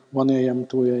 Midnight, 1 a.m.,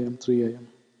 2 a.m., 3 a.m.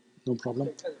 No problem.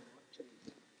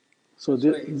 So,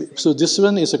 so this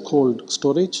one is a cold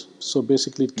storage. So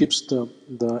basically, it keeps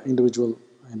the individual,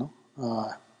 uh,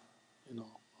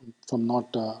 from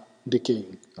not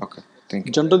decaying. Okay, thank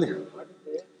you. Generally,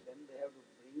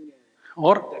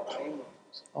 or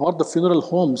or the funeral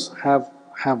homes have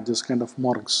this kind of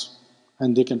morgues,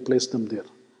 and they can place them there.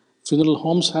 Funeral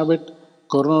homes have it,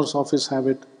 coroner's office have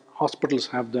it, hospitals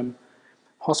have them.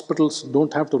 Hospitals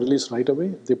don't have to release right away.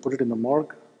 They put it in the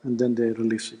morgue and then they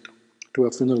release it to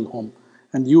a funeral home.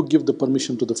 And you give the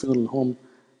permission to the funeral home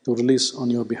to release on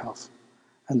your behalf.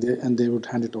 And they would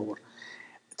hand it over.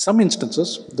 In some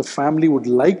instances, the family would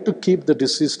like to keep the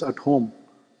deceased at home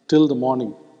till the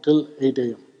morning, till 8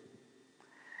 a.m.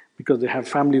 Because they have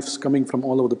families coming from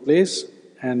all over the place,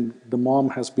 and the mom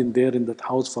has been there in that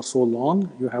house for so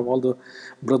long. You have all the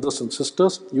brothers and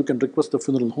sisters. You can request the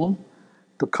funeral home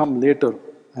to come later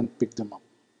and pick them up.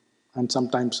 And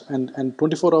sometimes, and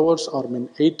 24 hours, or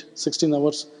 8, 16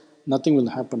 hours, nothing will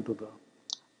happen to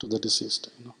the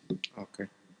deceased. Okay.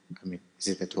 I mean, is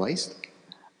it advised?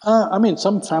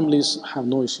 Some families have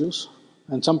no issues,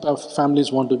 and some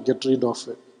families want to get rid of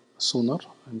it sooner,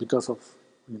 and because of,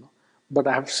 But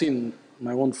I have seen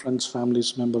my own friends,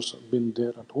 families, members have been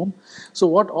there at home. So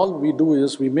what all we do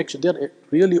is we make sure they're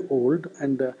really old,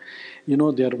 and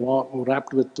they're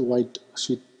wrapped with white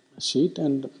sheet,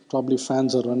 and probably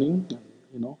fans are running,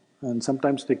 and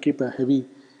sometimes they keep a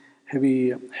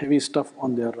heavy stuff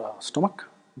on their stomach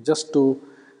just to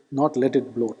not let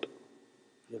it bloat.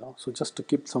 So just to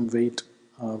keep some weight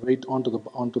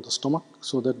onto the stomach,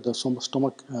 so that the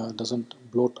stomach doesn't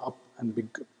bloat up and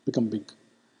become big.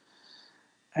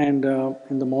 And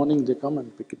in the morning they come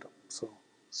and pick it up. So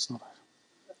it's not.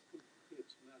 That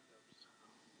complicates matters,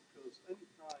 because any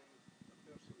time a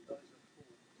person dies at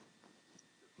home,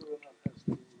 the coroner has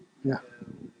to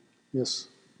Yes.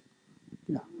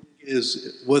 Yeah.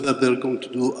 Is whether they're going to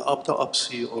do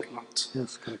autopsy or not.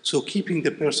 Yes, correct. So keeping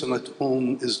the person at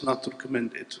home is not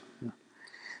recommended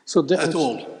So at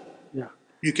all. Yeah.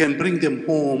 You can bring them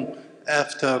home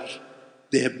after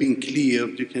they have been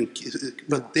cleared.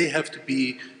 But they have to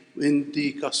be in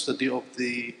the custody of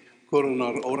the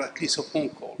coroner, or at least a phone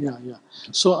call. Yeah.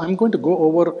 So I'm going to go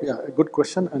over, a good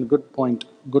question and good point,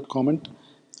 good comment.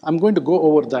 I'm going to go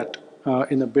over that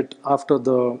in a bit after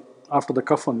the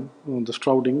kafan, the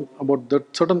shrouding, about the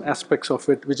certain aspects of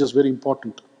it, which is very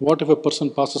important. What if a person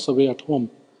passes away at home,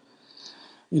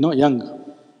 young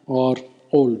or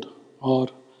old, or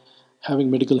having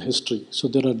medical history? So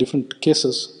there are different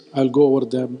cases. I'll go over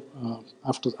them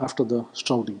after the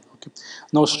shrouding. Okay.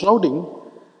 Now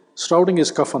shrouding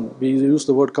is kafan. We use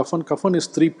the word kafan. Kafan is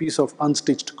 3 pieces of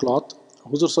unstitched cloth.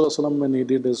 Huzur Sallallahu Alaihi Wasallam, when he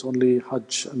did his only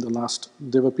Hajj in the last,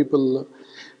 there were people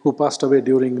who passed away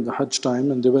during the Hajj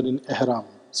time, and they were in ihram.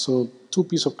 So 2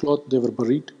 pieces of cloth, they were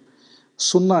buried.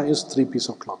 Sunnah is 3 pieces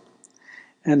of cloth.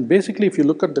 And basically, if you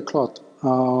look at the cloth,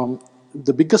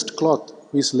 the biggest cloth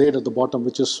is laid at the bottom,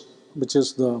 which is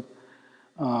the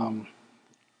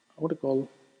what do you call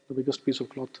the biggest piece of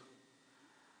cloth?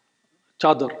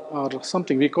 Chadar or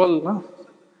something. We call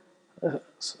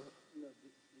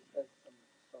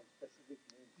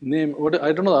name.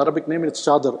 I don't know the Arabic name. It's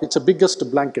chadar. It's the biggest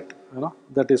blanket.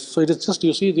 That is. So it is just,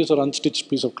 you see, these are unstitched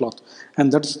piece of cloth,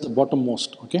 and that's the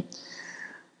bottommost. Okay.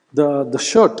 The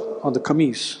shirt or the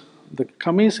kameez. The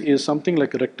kameez is something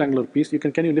like a rectangular piece.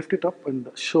 Can you lift it up and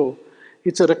show?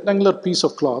 It's a rectangular piece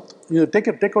of cloth. Take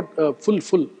out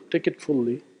full. Take it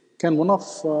fully. Can one of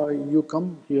you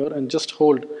come here and just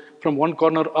hold from one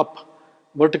corner up,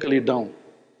 vertically down?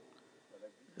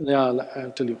 Yeah,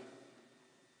 I'll tell you.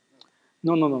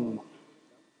 No.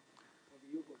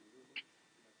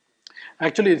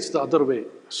 Actually, it's the other way.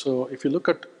 So if you look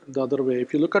at the other way,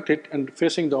 if you look at it and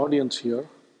facing the audience here,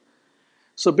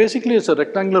 so basically it's a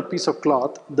rectangular piece of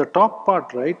cloth. The top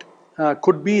part, right,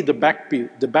 could be the back piece,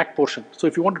 the back portion. So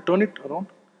if you want to turn it around,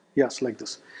 yes, like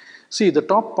this. See, the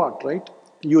top part, right,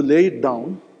 you lay it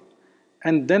down,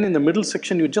 and then in the middle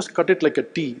section, you just cut it like a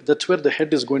T. That's where the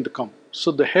head is going to come.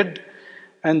 So the head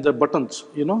and the buttons,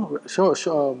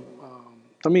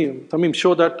 Tamim,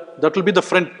 show that will be the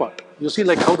front part. You see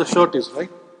like how the shirt is,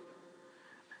 right?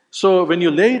 So when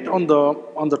you lay it on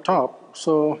the top,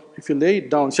 so if you lay it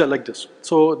down, see, like this.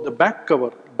 So the back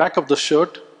of the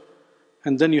shirt,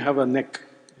 and then you have a neck,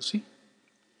 you see?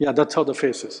 Yeah, that's how the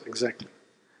face is, exactly.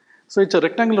 So it's a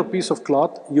rectangular piece of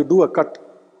cloth. You do a cut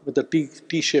with a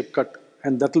T-shaped cut,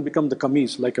 and that will become the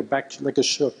kameez, like a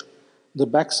shirt, the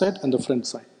back side and the front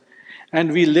side.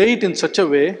 And we lay it in such a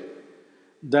way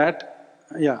that,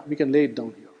 yeah, we can lay it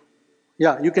down here.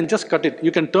 Yeah, you can just cut it.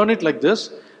 You can turn it like this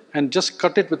and just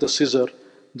cut it with a scissor,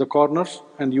 the corners,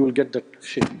 and you will get that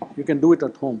shape. You can do it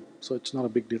at home, so it's not a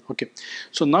big deal. Okay,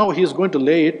 so now he is going to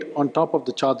lay it on top of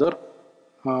the chadar.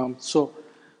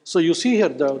 So you see here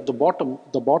the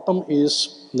bottom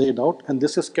is laid out, and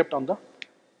this is kept on the,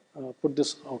 put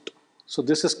this out. So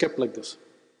this is kept like this,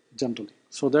 generally,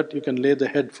 so that you can lay the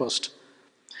head first.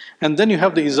 And then you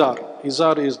have the izar.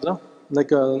 Izar is the, like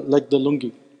the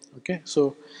lungi. Okay,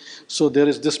 so there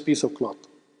is this piece of cloth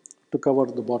to cover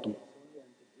the bottom.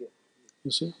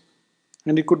 You see?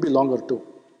 And it could be longer too.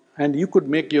 And you could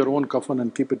make your own kafan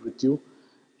and keep it with you.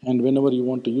 And whenever you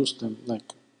want to use them, like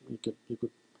you could.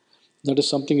 That is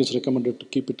something is recommended to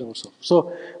keep it ourselves.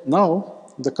 So now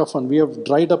the kafan, we have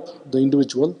dried up the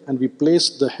individual and we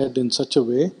placed the head in such a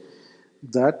way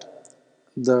that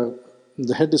the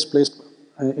head is placed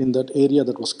in that area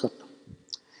that was cut.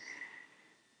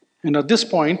 And at this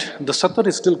point, the satar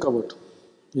is still covered.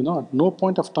 You know, at no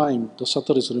point of time the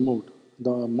satar is removed.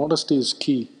 The modesty is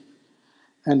key.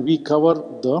 And we cover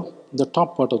the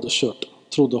top part of the shirt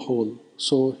through the hole.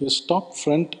 So his top,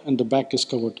 front, and the back is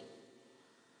covered.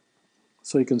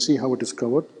 So you can see how it is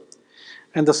covered.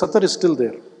 And the satar is still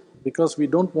there because we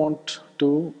don't want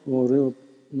to,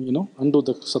 undo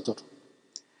the satar.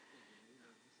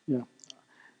 Yeah.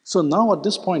 So now at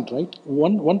this point, right,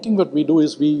 one thing that we do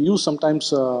is we use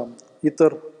sometimes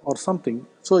ether or something.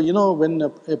 So, you know, when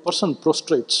a person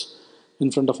prostrates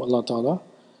in front of Allah Ta'ala,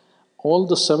 all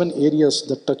the 7 areas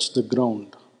that touch the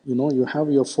ground, you know, you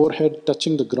have your forehead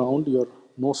touching the ground, your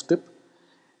nose tip,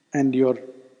 and your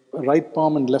right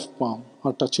palm and left palm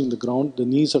are touching the ground, the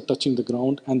knees are touching the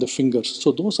ground, and the fingers.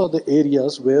 So those are the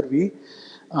areas where we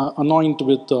anoint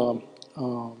with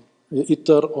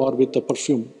ether or with a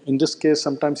perfume. In this case,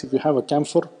 sometimes if you have a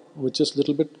camphor, which is a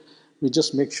little bit, we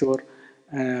just make sure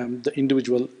the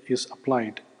individual is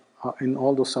applied in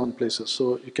all those 7 places.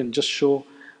 So you can just show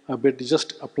a bit,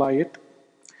 just apply it.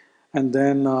 And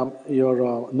then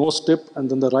your nose tip, and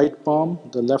then the right palm,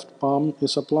 the left palm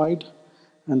is applied.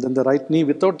 And then the right knee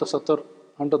without the satar,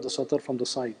 under the satar from the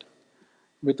side,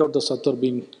 without the satar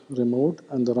being removed,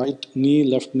 and the right knee,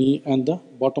 left knee, and the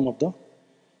bottom of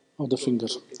the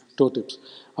fingers, toe tips.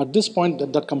 At this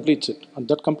point, that completes it. And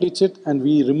that completes it, and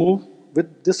we remove,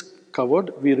 with this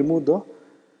covered, we remove the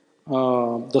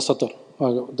satar,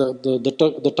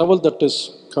 the towel that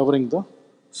is covering the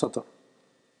satar.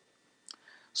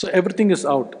 So everything is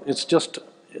out. It's just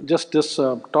this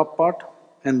top part.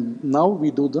 And now we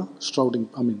do the shrouding,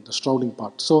 the shrouding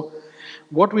part. So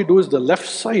what we do is the left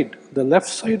side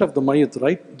of the mayit,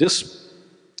 right? This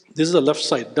is the left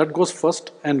side. That goes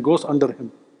first and goes under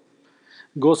him.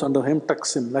 Goes under him,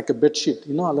 tucks him like a bed sheet.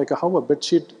 You know, like how a bed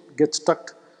sheet gets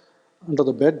tucked under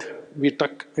the bed, we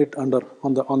tuck it under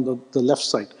on the left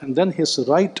side. And then his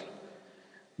right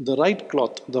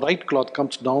cloth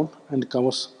comes down and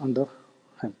covers under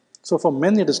him. So for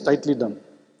men it is tightly done.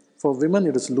 For women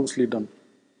it is loosely done.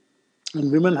 And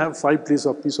women have 5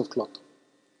 pieces of cloth.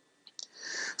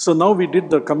 So now we did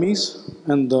the kameez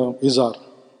and the izar,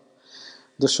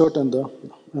 the shirt and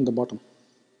the bottom.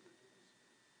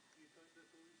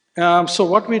 So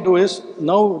what we do is,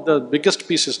 now the biggest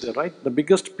piece is there, right? The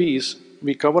biggest piece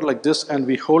we cover like this and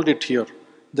we hold it here,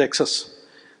 the excess.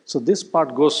 So this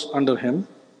part goes under him.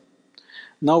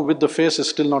 Now with the face is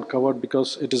still not covered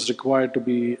because it is required to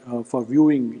be, for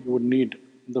viewing, you would need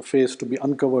the face to be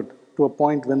uncovered to a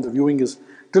point when the viewing is,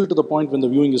 till to the point when the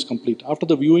viewing is complete. After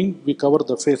the viewing, we cover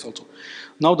the face also.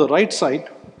 Now the right side,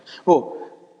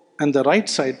 and the right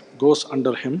side goes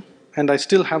under him, and I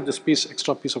still have this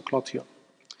extra piece of cloth here.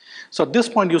 So at this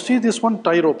point, you see this one,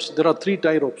 tie ropes. There are 3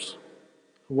 tie ropes.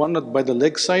 One by the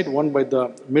leg side, one by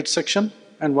the midsection,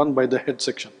 and one by the head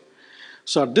section.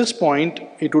 So at this point,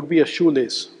 it would be a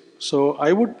shoelace. So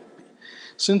I would,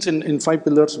 since in 5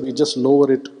 pillars, we just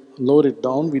lower it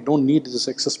down. We don't need this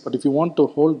excess, but if you want to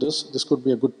hold this could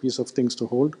be a good piece of things to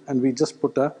hold, and we just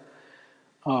put a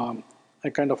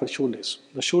kind of a shoelace.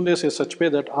 The shoelace is such way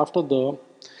that after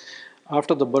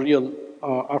the burial,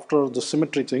 after the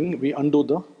cemetery thing, we undo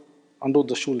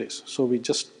the shoelace. So we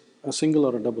just, a single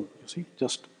or a double, you see,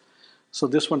 just. So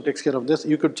this one takes care of this.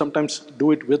 You could sometimes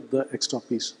do it with the extra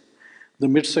piece. The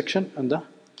midsection and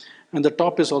the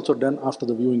top is also done after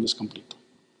the viewing is complete.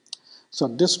 So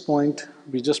at this point,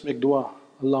 we just make dua,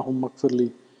 Allahumma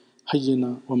kfirli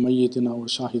hayyina wa mayyitina wa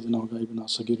shahidina wa ghaibina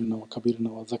sagirina wa kabirina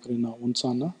wa dhakrina wa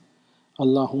unsana.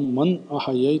 Allahumma man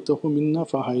ahayyaytahu minna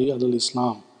fahayyi adal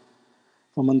Islam.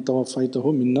 وَمَنْ تَوَفَّيْتَهُ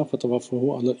مِنَّا فَتَوَفَّهُ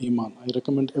عَلَى الْإِيمَانِ. I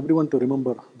recommend everyone to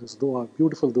remember this dua,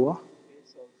 beautiful dua.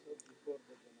 Face also before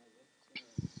the janaza,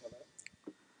 salat,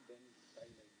 then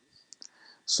tie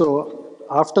So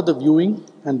after the viewing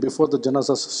and before the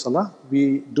Janaza Salah,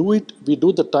 we do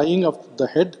the tying of the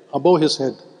head above his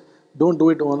head. Don't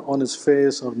do it on his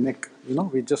face or neck,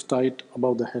 we just tie it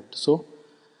above the head. So,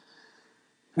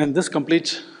 and this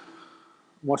completes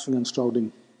washing and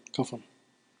shrouding kafan.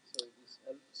 So this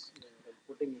helps while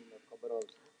putting in the cover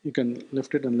also. You can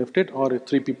lift it, or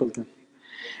three people can.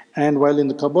 And while in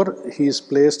the qabr, he is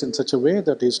placed in such a way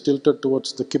that he is tilted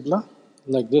towards the qibla,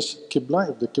 like this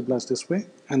qibla, if the qibla is this way,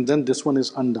 and then this one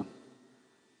is undone.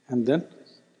 And then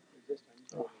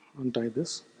untie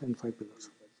this in 5 pillars.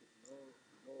 No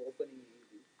opening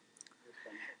easy.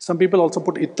 Some people also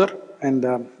put ittar, and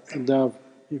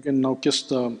you can now kiss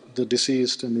the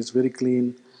deceased, and it's very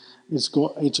clean. It's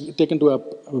taken to a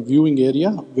viewing area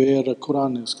where a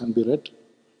Quran can be read.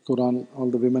 Quran,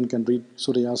 all the women can read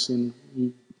Surah Yasin,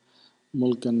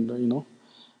 Mulk, and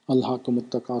Al-Hakim,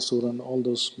 At-Takasur, and all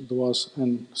those duas,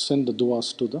 and send the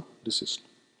duas to the deceased.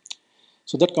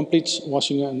 So that completes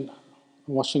washing and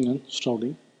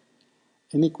shrouding.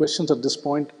 Any questions at this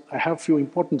point? I have few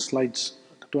important slides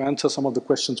to answer some of the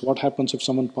questions. What happens if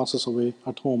someone passes away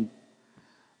at home?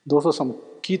 Those are some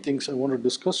key things I want to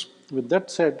discuss. With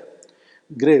that said,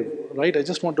 grave, right? I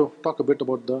just want to talk a bit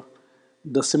about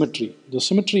the cemetery. The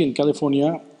cemetery in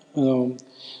California,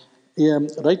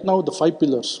 right now the 5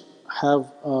 pillars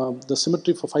have, the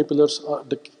cemetery for 5 pillars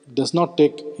does not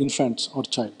take infants or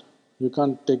child. You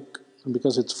can't take,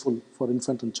 because it's full for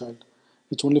infant and child.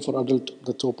 It's only for adult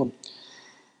that's open.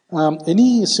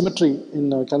 Any cemetery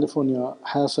in California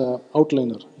has an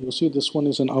outliner. You see, this one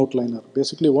is an outliner.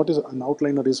 Basically, what is an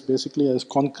outliner is basically a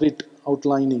concrete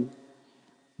outlining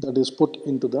that is put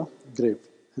into the grave.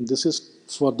 And this is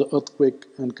for the earthquake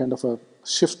and kind of a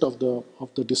shift of the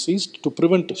deceased, to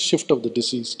prevent shift of the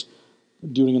deceased.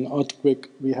 During an earthquake,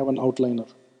 we have an outliner.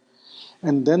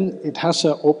 And then it has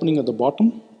an opening at the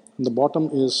bottom. And the bottom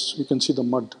is, you can see the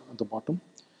mud at the bottom.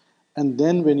 And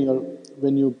then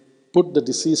when you put the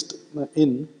deceased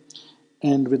in,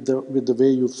 and with the way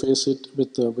you face it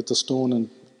with the stone,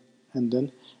 and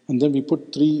then we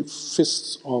put 3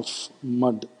 fists of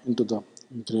mud into the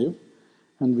grave,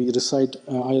 and we recite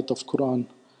ayat of Quran,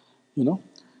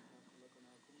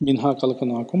 minha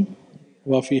khalaqnakum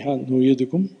wa fiha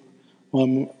nu'idukum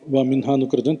wa minha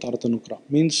nukhrijukum taratan ukhra.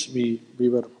 Means we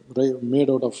were made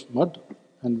out of mud,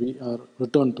 and we are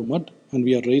returned to mud, and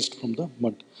we are raised from the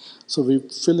mud. So we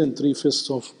fill in 3 fists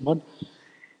of mud,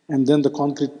 and then the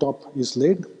concrete top is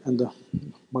laid, and the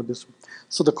mud is.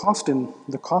 So the cost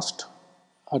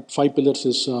at 5 pillars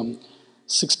is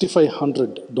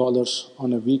 $6,500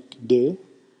 on a weekday,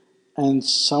 and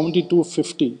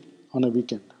 $7,250 on a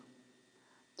weekend.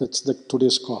 That's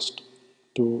today's cost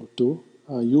to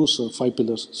use a 5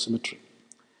 pillars cemetery.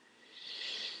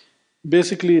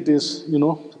 Basically, it is,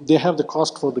 they have the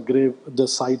cost for the grave, the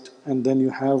site, and then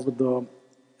you have the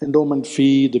endowment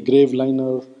fee, the grave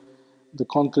liner, the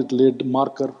concrete lid,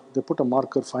 marker. They put a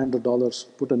marker, $500,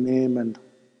 put a name and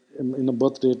in a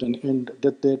birth date and end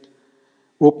death date,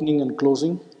 opening and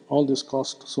closing. All this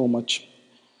cost so much.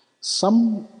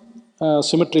 Some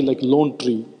cemetery like Lone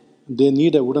Tree, they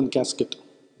need a wooden casket.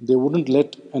 They wouldn't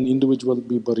let an individual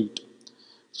be buried.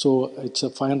 So it's a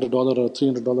 $500 or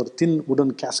 $300 thin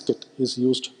wooden casket is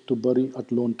used to bury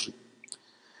at Lone Tree.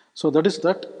 So that is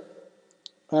that.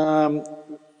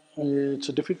 It's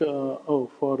a difficult,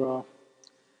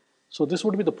 so this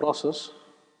would be the process.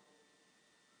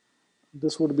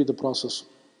 This would be the process.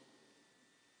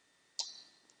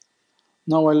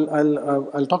 Now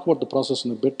I'll talk about the process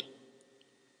in a bit.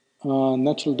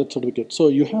 Natural death certificate. So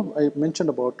I mentioned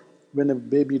about when a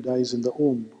baby dies in the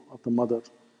womb of the mother.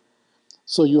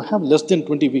 So you have less than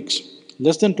 20 weeks.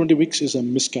 Less than 20 weeks is a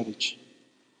miscarriage.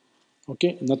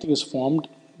 Okay, nothing is formed,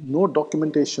 no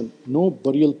documentation, no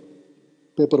burial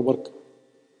paperwork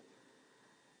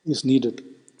is needed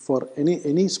for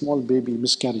any small baby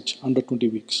miscarriage under 20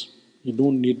 weeks. You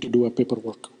don't need to do a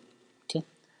paperwork. Okay,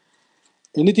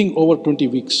 anything over 20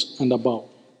 weeks and above,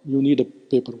 you need a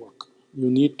paperwork. You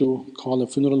need to call a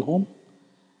funeral home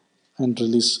and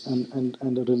release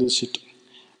it.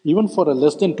 Even for a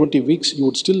less than 20 weeks, you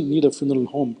would still need a funeral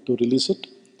home to release it.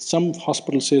 Some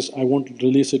hospital says, I won't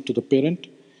release it to the parent,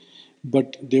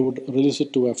 but they would release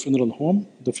it to a funeral home.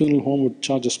 The funeral home would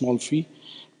charge a small fee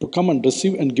to come and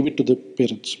receive and give it to the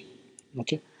parents.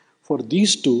 Okay, for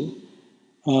these two,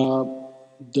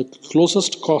 the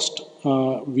closest cost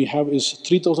we have is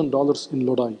 $3,000 in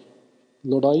Lodi.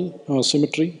 Lodi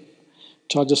Cemetery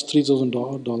charges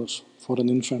 $3,000 for an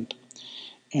infant,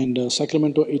 and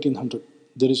Sacramento $1,800.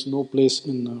 There is no place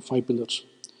in 5 pillars.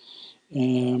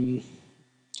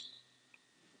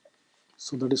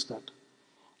 So that is that.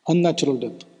 Unnatural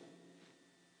death.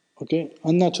 Okay,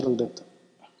 unnatural death.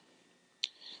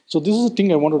 So this is the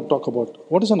thing I wanted to talk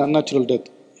about. What is an unnatural death?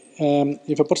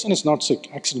 If a person is not sick,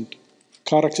 accident,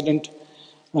 car accident,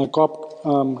 cop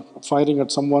firing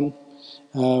at someone,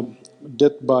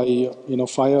 death by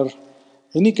fire,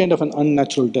 any kind of an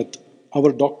unnatural death,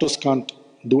 our doctors can't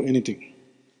do anything.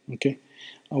 Okay,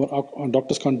 our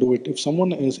doctors can't do it.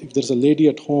 If there's a lady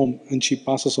at home and she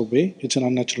passes away, it's an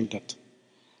unnatural death.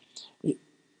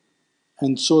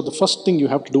 And so the first thing you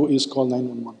have to do is call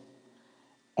 911.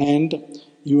 And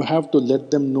you have to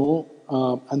let them know,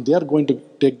 and they are going to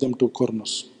take them to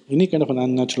coroners. Any kind of an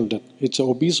unnatural death. It's an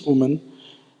obese woman,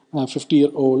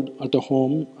 50-year-old at a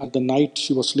home. At the night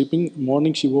she was sleeping.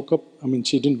 Morning she woke up.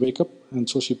 She didn't wake up, and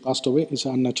so she passed away. It's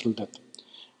an unnatural death.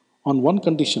 On one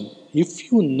condition,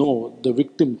 if you know the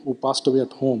victim who passed away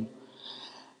at home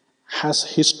has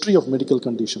history of medical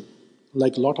condition,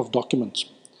 like a lot of documents.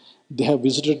 They have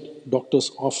visited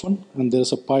doctors often, and there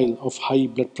is a pile of high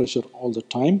blood pressure all the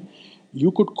time.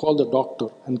 You could call the doctor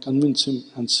and convince him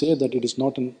and say that it is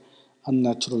not an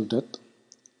unnatural death,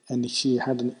 and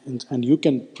and you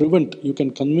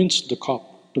can convince the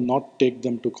cop to not take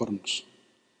them to coroners.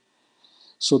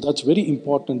 So that's very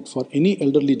important for any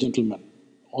elderly gentleman.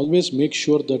 Always make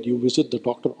sure that you visit the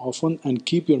doctor often and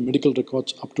keep your medical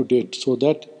records up to date, so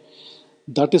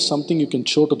that is something you can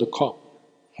show to the cop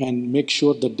and make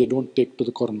sure that they don't take to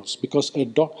the coroners. Because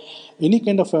any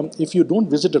kind of if you don't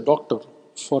visit a doctor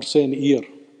for say an year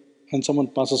and someone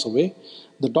passes away,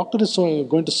 the doctor is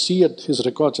going to see at his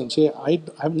records and say,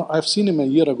 I've seen him a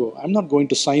year ago. I'm not going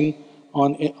to sign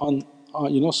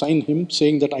sign him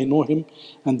saying that I know him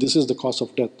and this is the cause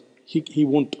of death. He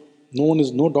won't.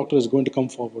 No doctor is going to come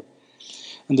forward.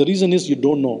 And the reason is you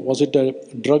don't know. Was it a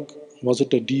drug? Was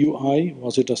it a DUI?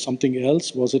 Was it a something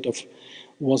else? Was it a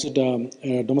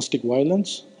domestic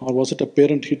violence? Or was it a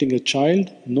parent hitting a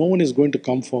child? No one is going to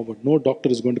come forward. No doctor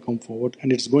is going to come forward,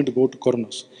 and it's going to go to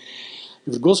coroners.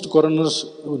 If it goes to coroners,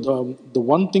 the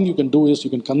one thing you can do is you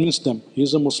can convince them,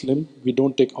 he's a Muslim, we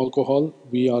don't take alcohol,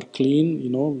 we are clean,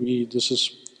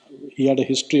 he had a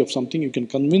history of something. You can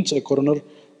convince a coroner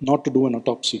not to do an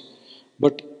autopsy.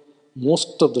 But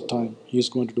most of the time, he is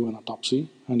going to do an autopsy,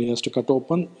 and he has to cut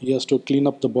open, he has to clean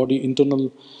up the body,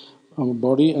 internal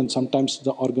body, and sometimes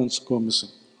the organs go missing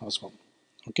as well.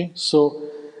 Okay, so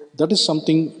that is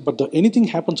something, but anything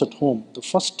happens at home, the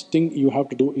first thing you have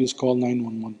to do is call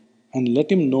 911 and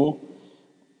let him know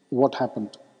what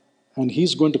happened. And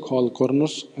he's going to call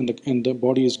coroners, and the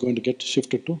body is going to get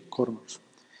shifted to coroners.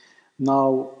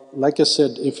 Now, like I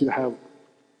said, if you have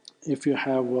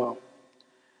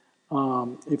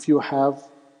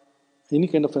any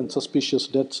kind of a suspicious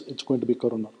death, it's going to be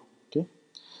coroner. Okay,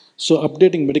 so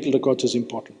updating medical records is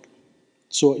important.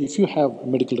 So if you have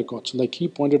medical records, like he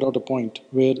pointed out a point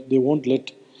where they won't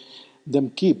let them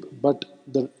keep, but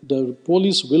the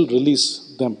police will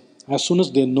release them as soon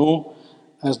as they know,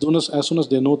 as soon as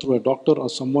they know through a doctor or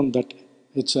someone that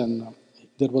it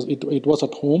was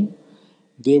at home,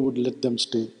 they would let them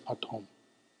stay at home.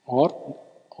 Or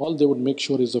all they would make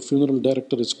sure is the funeral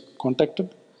director is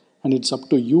contacted, and it's up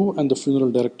to you and the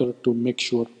funeral director to make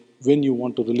sure when you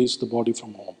want to release the body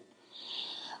from home.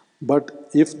 But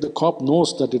if the cop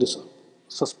knows that it is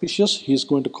suspicious, he's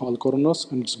going to call coroners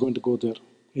and it's going to go there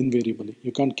invariably.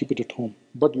 You can't keep it at home,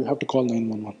 but you have to call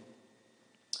 911.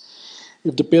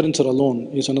 If the parents are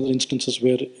alone, is another instances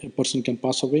where a person can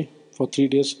pass away for 3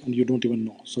 days and you don't even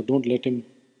know. So don't let him,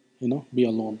 be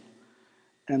alone.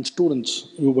 And students,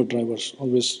 Uber drivers,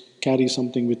 always carry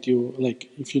something with you. Like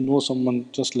if you know someone,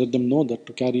 just let them know that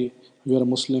to carry, you are a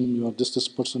Muslim, you are this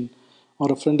person,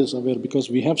 or a friend is aware, because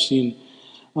we have seen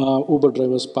Uber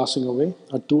drivers passing away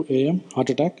at 2 a.m., heart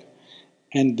attack,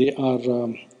 and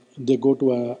they go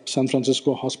to a San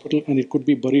Francisco hospital, and it could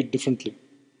be buried differently.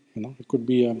 It could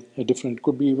be a different, it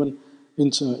could be even,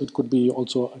 it could be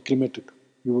also cremated.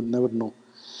 You would never know.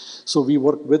 So we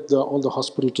work with all the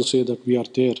hospital to say that we are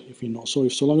there if we know. So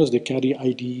so long as they carry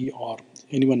ID or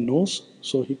anyone knows,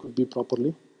 so he could be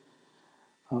properly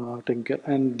taken care.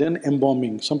 And then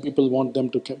embalming. Some people want them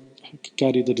to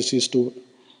carry the deceased to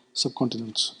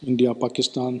subcontinents, India,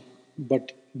 Pakistan,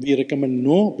 but we recommend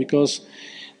no, because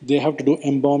they have to do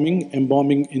embalming.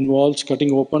 Embalming involves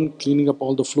cutting open, cleaning up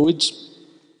all the fluids,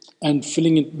 and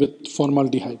filling it with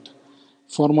formaldehyde.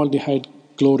 Formaldehyde,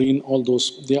 chlorine, all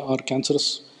those, they are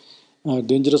cancerous,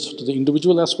 dangerous to the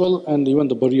individual as well, and even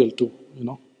the burial too,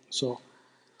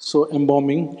 So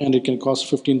embalming, and it can cost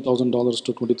 $15,000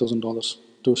 to $20,000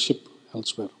 to ship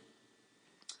elsewhere.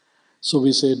 So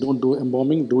we say don't do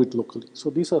embalming, do it locally.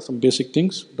 So these are some basic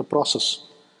things. The process,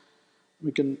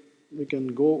 we can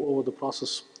go over the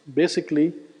process.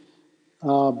 Basically,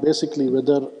 basically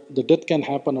whether the death can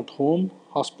happen at home,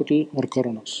 hospital, or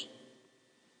coroners.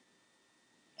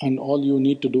 And all you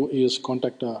need to do is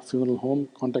contact a funeral home,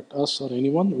 contact us or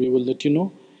anyone, we will let you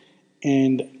know.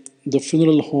 And the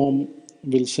funeral home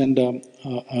will send a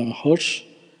hearse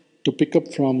to pick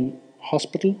up from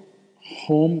hospital,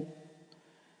 home,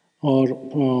 or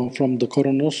from the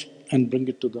coroners and bring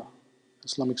it to the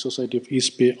Islamic Society of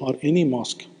East Bay or any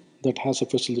mosque that has a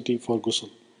facility for ghusl.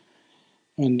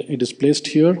 And it is placed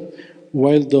here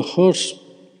while the hearse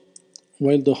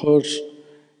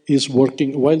is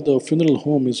working, while the funeral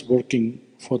home is working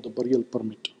for the burial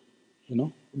permit,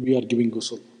 we are giving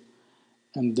ghusl.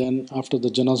 And then after the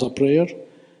Janaza prayer,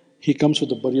 he comes with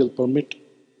the burial permit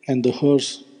and the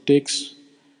hearse takes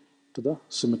to the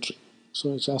cemetery.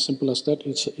 So it's as simple as that.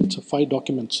 It's 5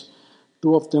 documents.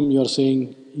 2 of them you are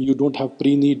saying you don't have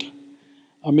pre-need.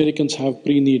 Americans have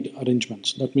pre-need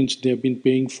arrangements. That means they have been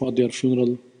paying for their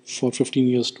funeral for 15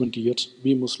 years, 20 years.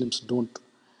 We Muslims don't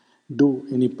do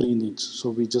any pre-needs. So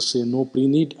we just say no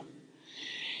pre-need.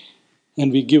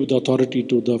 And we give the authority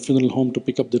to the funeral home to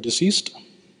pick up the deceased.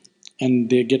 And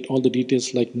they get all the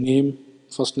details like name,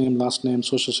 first name, last name,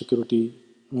 social security,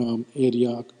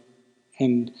 area,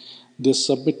 and they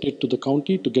submit it to the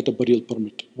county to get a burial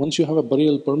permit. Once you have a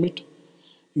burial permit,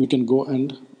 you can go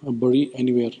and bury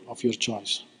anywhere of your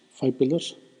choice. 5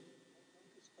 pillars?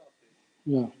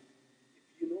 Yeah.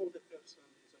 If you know the person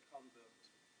is a convert,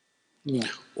 Yeah.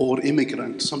 or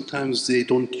immigrant, sometimes they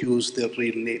don't use their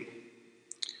real name.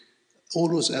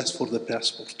 Always ask for the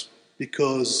passport,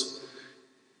 because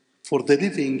for the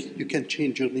living, you can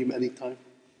change your name anytime.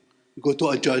 Go to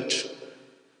a judge.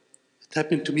 It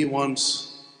happened to me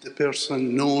once, the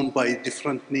person known by a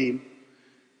different name.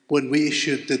 When we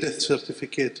issued the death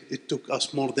certificate, it took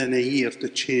us more than a year to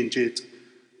change it,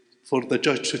 for the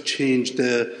judge to change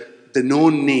the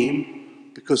known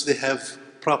name, because they have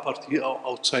property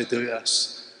outside the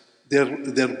US.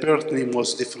 Their birth name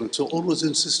was different. So always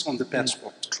insist on the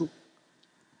passport.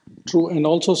 True, and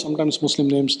also sometimes Muslim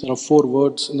names, there are 4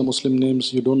 words in the Muslim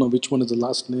names. You don't know which one is the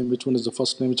last name, which one is the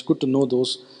first name. It's good to know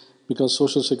those, because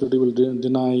Social Security will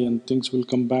deny and things will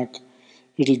come back.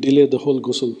 It will delay the whole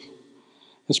ghusl,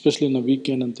 especially in a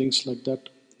weekend and things like that.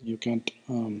 You can't,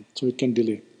 so it can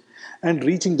delay. And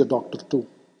reaching the doctor too.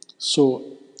 So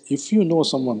if you know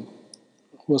someone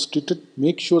who was treated,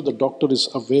 make sure the doctor is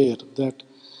aware that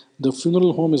the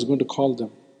funeral home is going to call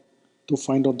them to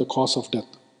find out the cause of death.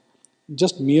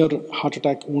 Just mere heart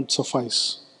attack won't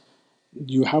suffice.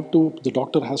 The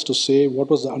doctor has to say what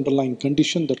was the underlying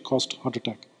condition that caused heart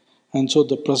attack. And so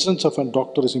the presence of a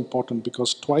doctor is important,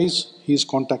 because twice he is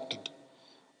contacted.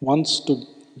 Once to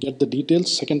get the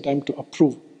details, second time to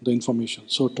approve the information.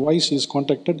 So twice he is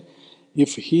contacted.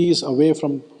 If he is away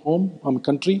from home,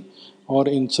 country, or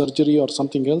in surgery or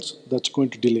something else, that's going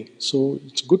to delay. So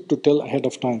it's good to tell ahead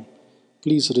of time.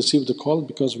 Please receive the call,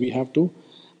 because we have to,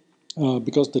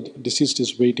 because the deceased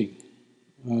is waiting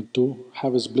to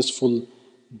have his blissful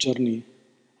journey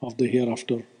of the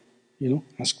hereafter,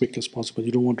 as quick as possible.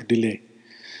 You don't want to delay.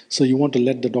 So you want to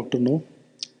let the doctor know,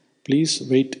 please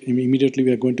wait, immediately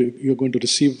you're going to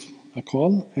receive a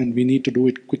call, and we need to do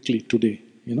it quickly today,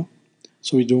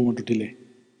 So we don't want to delay.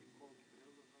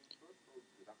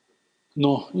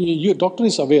 No, your doctor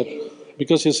is aware,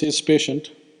 because he's his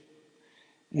patient,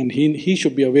 and he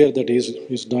should be aware that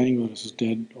he's dying or he's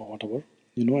dead or whatever,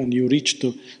 and you reach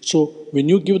the... So when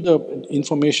you give the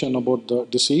information about the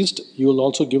deceased, you will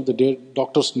also give the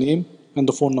doctor's name and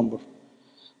the phone number.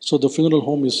 So the funeral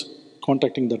home is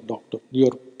contacting that doctor,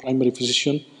 your primary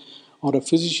physician, or a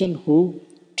physician who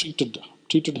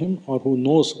treated him, or who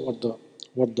knows what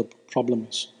the problem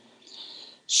is.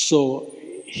 So,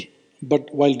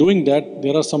 but while doing that,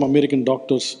 there are some American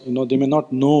doctors, they may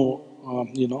not know,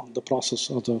 the process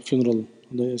of the funeral,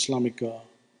 the Islamic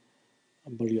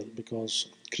burial, because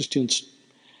Christians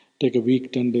take a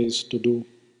week, 10 days to do.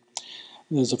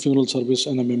 There's a funeral service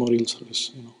and a memorial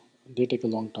service, They take a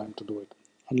long time to do it.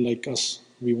 Unlike us,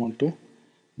 we want to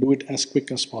do it as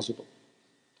quick as possible.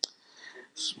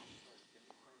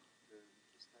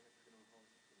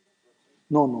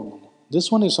 No. This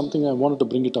one is something I wanted to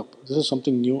bring it up. This is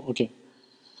something new. Okay.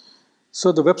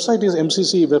 So the website is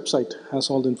MCC website, has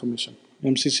all the information.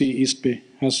 MCC East Bay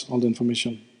has all the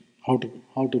information, how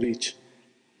to reach.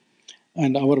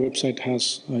 And our website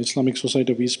has, Islamic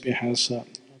Society of East Bay has, I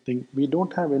think, we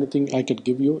don't have anything I could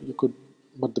give you. You could,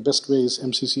 but the best way is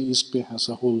MCC East Bay has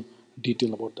a whole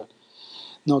detail about that.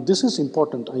 Now this is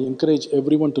important. I encourage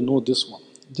everyone to know this one.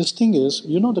 This thing is,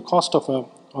 the cost of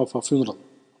a funeral,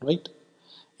 right,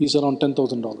 is around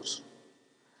 $10,000.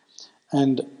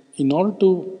 And in order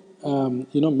to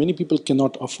many people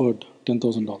cannot afford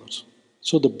 $10,000.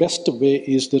 So the best way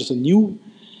is there's a new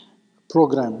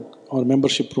program or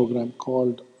membership program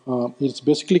called, it's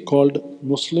basically called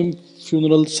Muslim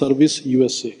Funeral Service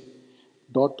USA.org.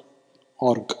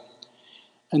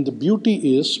 And the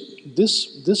beauty is,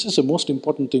 this is the most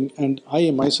important thing, and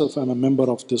I myself am a member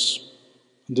of this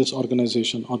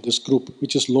organization or this group,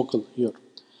 which is local here.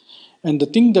 And the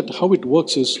thing that how it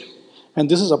works is, and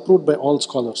this is approved by all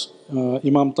scholars,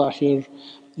 Imam Tahir,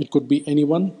 it could be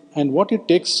anyone, and what it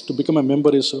takes to become a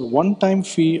member is a one-time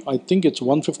fee. I think it's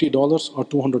 $150 or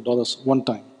 $200 one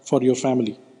time for your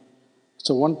family. It's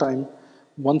a one-time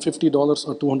 $150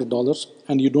 or $200,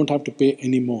 and you don't have to pay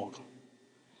any more.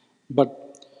 But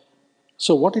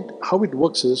so how it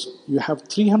works is, you have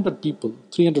 300 people,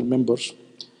 300 members,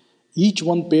 each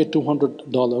one pay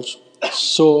 $200.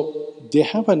 So they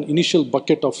have an initial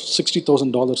bucket of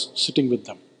 $60,000 sitting with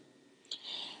them.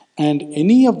 And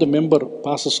any of the member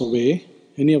passes away,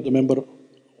 any of the member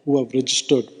who have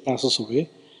registered passes away,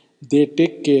 they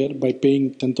take care by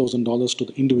paying $10,000 to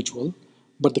the individual.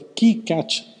 But the key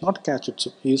catch, not catch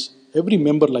itself, is every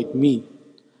member like me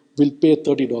will pay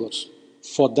 $30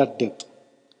 for that death.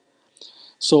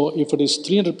 So if it is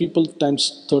 300 people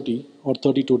times 30 or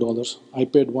 $32, I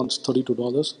paid once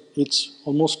 $32, it's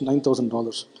almost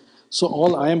 $9,000. So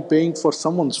all I am paying for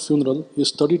someone's funeral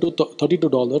is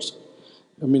 $32.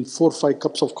 I mean, 4 or 5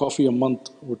 cups of coffee a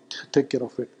month would take care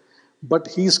of it. But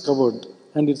he's covered,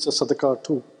 and it's a sadaqah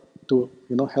too, to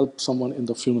help someone in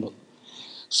the funeral.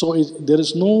 So there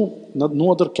is no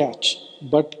other catch,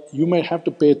 but you may have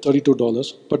to pay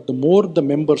 $32. But the more the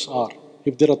members are,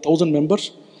 if there are 1,000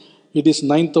 members, it is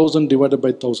 9,000 divided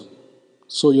by 1,000.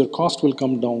 So your cost will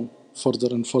come down further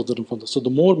and further and further. So the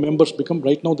more members become,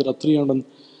 right now there are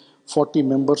 340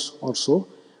 members or so.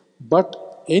 But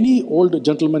any old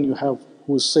gentleman you have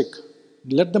who is sick,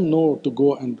 let them know to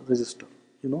go and register,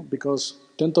 because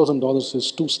 $10,000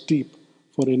 is too steep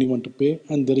for anyone to pay,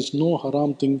 and there is no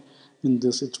haram thing in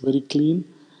this. It's very clean.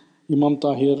 Imam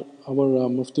Tahir, our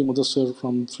Mufti Mudassir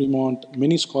from Fremont,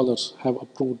 many scholars have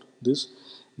approved this.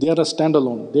 They are a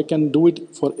standalone. They can do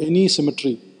it for any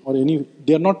cemetery or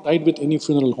they are not tied with any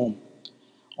funeral home.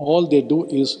 All they do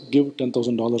is give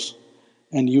 $10,000,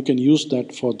 and you can use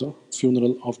that for the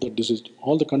funeral of the deceased.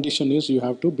 All the condition is you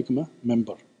have to become a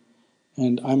member.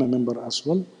 And I'm a member as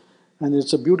well. And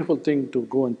it's a beautiful thing to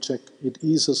go and check. It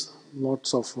eases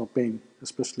lots of pain,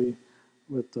 especially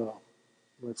with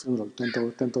funeral.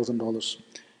 $10,000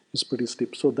 is pretty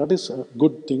steep. So that is a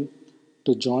good thing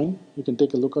to join. You can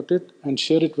take a look at it and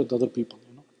share it with other people.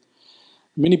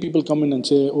 Many people come in and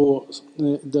say, oh,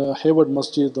 the Hayward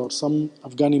Masjid or some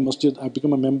Afghani Masjid, I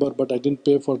become a member, but I didn't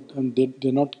pay for it, and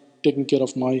they're not taking care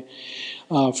of my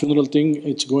funeral thing.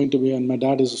 It's going to be, and my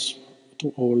dad is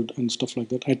too old and stuff like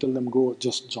that. I tell them, go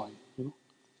just join.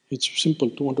 It's simple,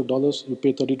 $200, you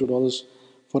pay $32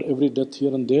 for every death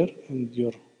here and there, and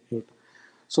you're here.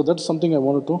 So that's something I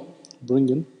wanted to bring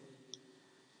in.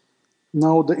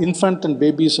 Now the infant and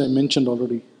babies I mentioned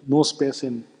already. No space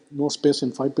in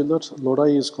 5 pillars.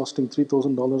 Lodi is costing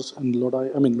 $3,000, and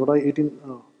Lodi 18.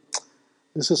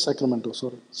 This is Sacramento.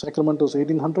 Sorry, Sacramento is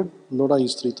 $1,800. Lodi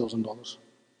is $3,000.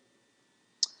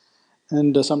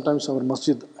 And sometimes our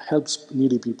masjid helps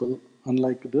needy people.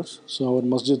 Unlike this, so our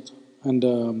masjid and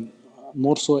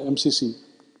more so MCC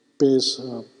pays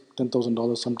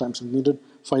 $10,000. Sometimes if needed,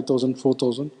 $5,000,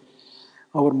 $4,000.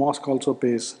 Our mosque also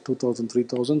pays $2,000,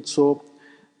 $3,000. So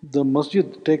the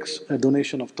masjid takes a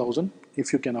donation of $1,000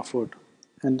 if you can afford,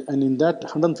 and in that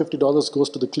 $150 goes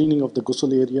to the cleaning of the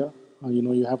ghusl area.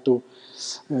 You have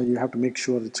to make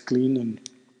sure it's clean, and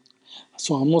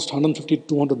so almost $150,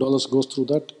 $200 goes through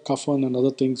that, kafan and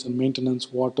other things, and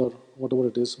maintenance, water, whatever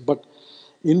it is. But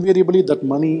invariably that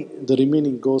money, the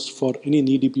remaining, goes for any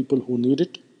needy people who need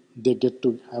it. They get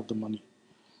to have the money.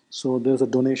 So there's a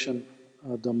donation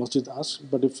the masjid asks,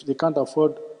 but if they can't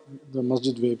afford, the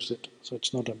masjid waives it. So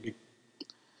it's not a big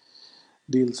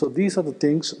deal. So these are the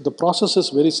things. The process is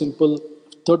very simple.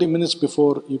 30 minutes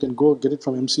before, you can go get it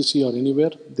from MCC or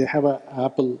anywhere. They have an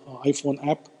Apple iPhone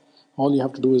app. All you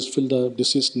have to do is fill the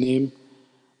deceased name,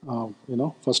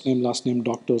 first name, last name,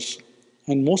 doctors.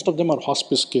 And most of them are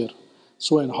hospice care.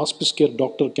 So a hospice care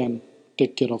doctor can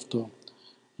take care of the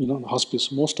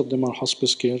hospice. Most of them are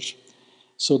hospice cares.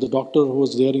 So the doctor who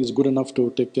was there is good enough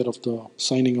to take care of the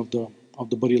signing of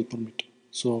the burial permit.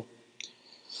 So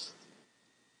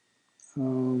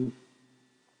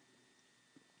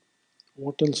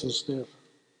what else is there?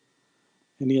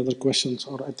 Any other questions?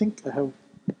 Or I think I have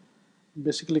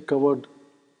basically covered.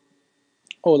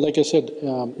 Oh, like I said,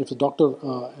 if the doctor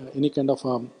any kind of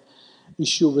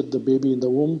issue with the baby in the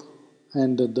womb,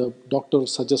 and the doctor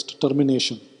suggests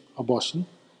termination, abortion.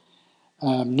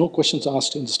 No questions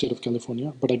asked in the state of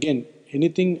California. But again,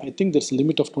 anything, I think there's a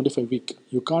limit of 25 weeks.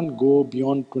 You can't go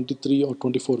beyond 23 or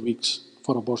 24 weeks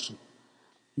for abortion.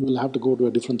 You will have to go to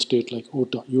a different state like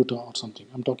Utah or something.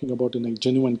 I'm talking about in a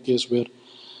genuine case where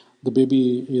the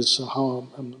baby is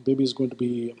going to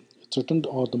be threatened,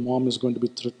 or the mom is going to be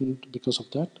threatened because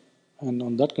of that. And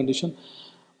on that condition,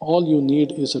 all you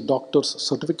need is a doctor's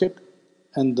certificate,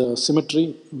 and the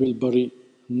cemetery will bury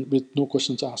with no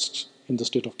questions asked in the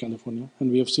state of California.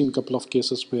 And we have seen a couple of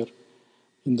cases where,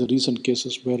 in the recent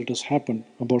cases where it has happened,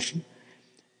 abortion,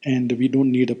 and we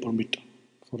don't need a permit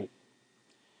for it.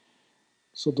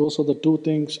 So those are the two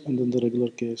things, and then the regular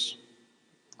case.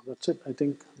 That's it. I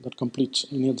think that completes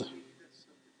any other.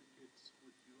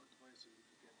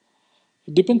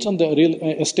 It depends on the real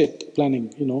estate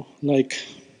planning, like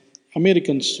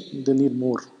Americans, they need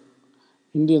more.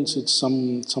 Indians, it's I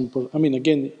mean,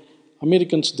 again,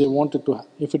 Americans, they wanted to,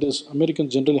 if it is,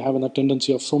 Americans generally have a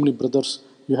tendency of so many brothers,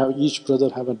 you have each brother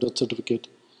have a death certificate.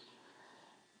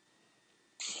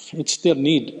 It's their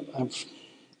need.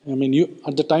 I mean, you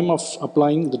at the time of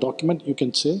applying the document, you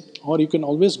can say, or you can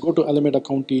always go to Alameda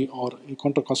County or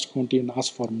Contra Costa County and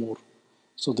ask for more.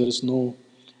 So there is no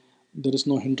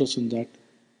hindrance in that.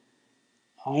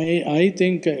 I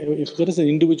think if there is an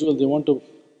individual, they want to,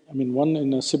 I mean, one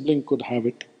in a sibling could have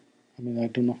it. I mean, I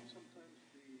don't know.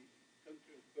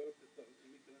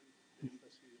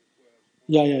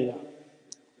 Yeah.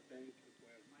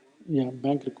 Yeah,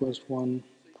 bank requires one.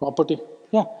 Property.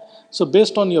 Yeah. So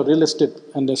based on your real estate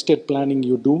and estate planning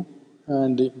you do,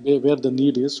 and where the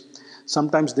need is,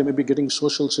 sometimes they may be getting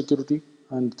social security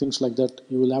and things like that.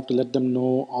 You will have to let them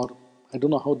know, or I don't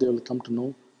know how they will come to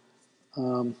know.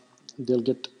 They'll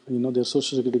get, their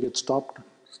social security gets stopped,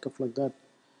 stuff like that.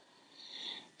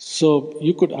 So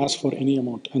you could ask for any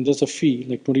amount, and there's a fee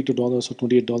like $22 or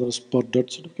 $28 per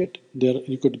death certificate. There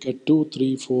you could get 2,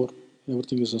 3, 4.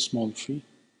 Everything is a small fee.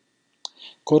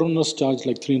 Coroner's charge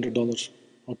like $300.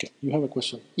 Okay, you have a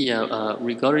question. Yeah,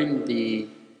 regarding the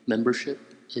membership,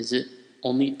 is it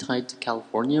only tied to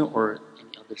California or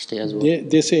any other state as well?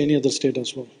 They say any other state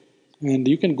as well. And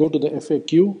you can go to the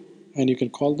FAQ and you can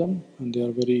call them, and they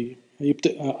are very,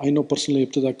 I know personally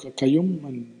Ibtida Qayyum,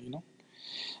 and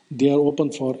they are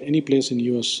open for any place in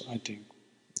US, I think.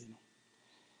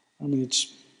 I mean,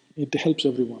 it helps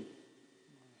everyone.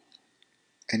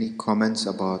 Any comments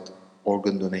about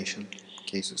organ donation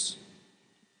cases?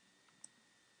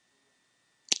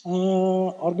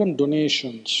 Organ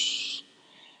donations.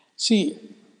 See,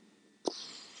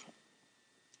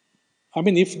 I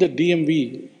mean, if the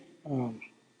DMV,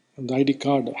 the ID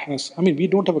card has, I mean, we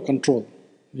don't have a control.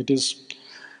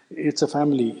 It's a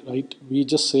family, right? We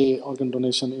just say organ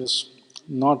donation is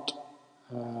not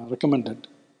recommended.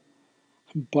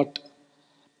 But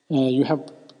you have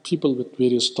people with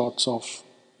various thoughts of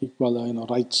equal,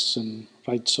 rights and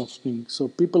rights of things. So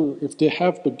people, if they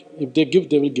give,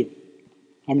 they will give.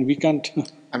 I mean, we can't.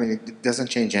 I mean, it doesn't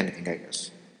change anything, I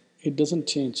guess. It doesn't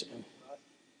change.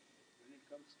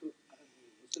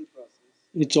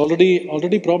 It's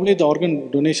already probably the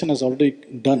organ donation has already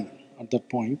done at that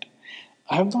point.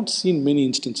 I have not seen many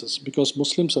instances because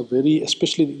Muslims are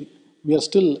especially, we are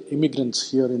still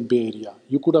immigrants here in Bay Area.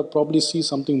 You could have probably see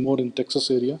something more in Texas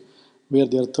area where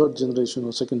they are third generation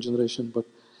or second generation, but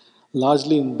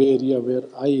largely in Bay Area where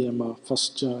I am a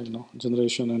first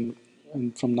generation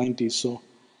and from 90s. So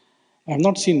I have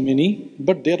not seen many,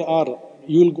 but there are,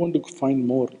 you will going to find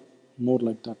more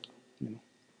like that.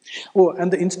 Oh,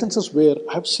 and the instances where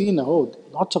I've seen,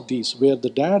 lots of these, where the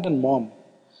dad and mom,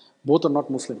 both are not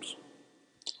Muslims.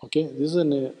 Okay, this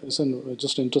is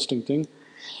just an interesting thing,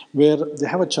 where they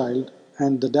have a child,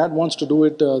 and the dad wants to do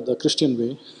it the Christian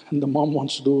way, and the mom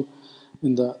wants to do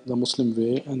in the Muslim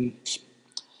way. And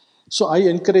so I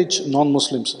encourage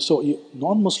non-Muslims. So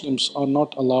non-Muslims are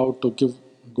not allowed to give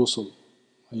ghusl,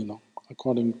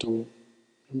 according to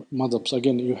madhabs.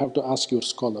 Again, you have to ask your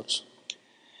scholars.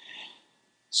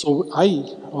 So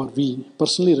we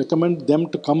personally recommend them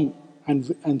to come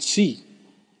and see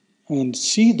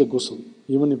the ghusl,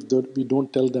 even if we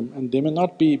don't tell them, and they may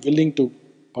not be willing to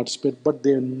participate, but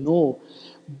they know.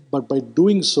 But by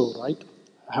doing so, right,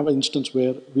 I have an instance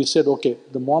where we said, okay,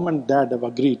 the mom and dad have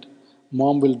agreed.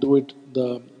 Mom will do it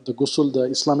the ghusl the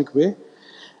Islamic way,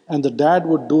 and the dad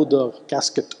would do the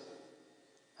casket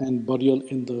and burial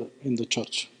in the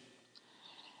church.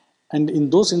 And in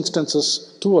those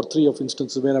instances, 2 or 3 of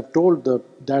instances where I've told the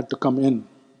dad to come in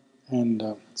and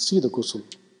see the ghusl,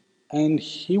 and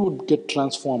he would get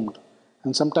transformed.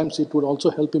 And sometimes it would also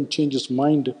help him change his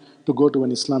mind to go to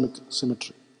an Islamic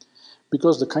cemetery.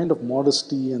 because the kind of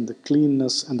modesty and the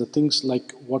cleanness and the things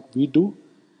like what we do,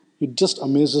 it just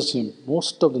amazes him.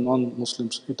 Most of the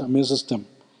non-Muslims, it amazes them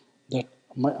that,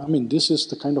 this is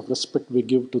the kind of respect we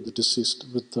give to the deceased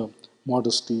with the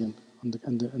modesty and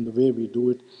the way we do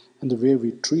it and the way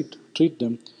we treat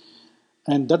them.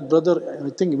 And that brother, I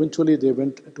think eventually they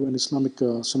went to an Islamic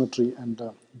cemetery and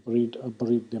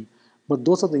buried them. But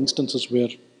those are the instances where,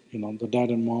 the dad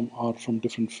and mom are from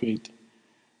different faith.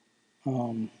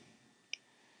 And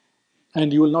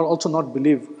you will also not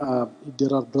believe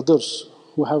there are brothers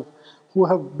who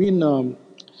have been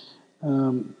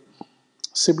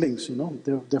siblings.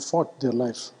 They fought their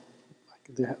lives.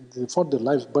 They fought their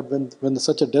lives, but when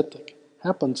such a death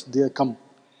happens, they come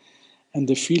and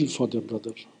they feel for their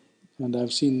brother. And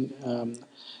I've seen.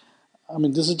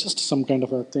 This is just some kind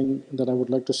of a thing that I would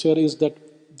like to share. Is that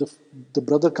the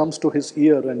brother comes to his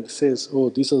ear and says, "Oh,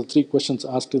 these are the 3 questions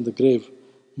asked in the grave.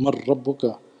 Mar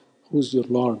Rabbuka, who's your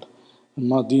Lord? And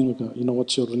Ma Dinuka,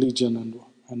 what's your religion?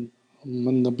 And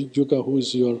Man Nabiyuka, who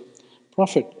is your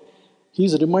prophet?"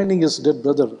 He's reminding his dead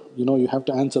brother, you have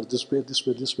to answer this way, this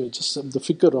way, this way. Just the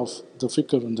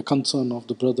fikr and the concern of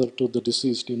the brother to the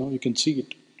deceased, you can see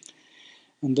it.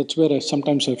 And that's where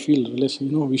sometimes I feel,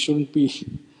 we shouldn't be,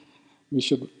 we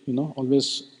should,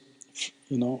 always,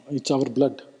 it's our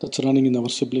blood that's running in our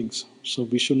siblings. So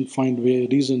we shouldn't find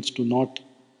reasons to not,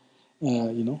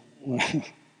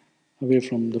 away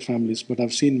from the families. But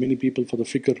I've seen many people for the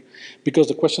fikr, because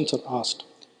the questions are asked.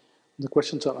 The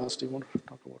questions are asked. You want to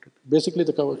talk about it? Basically,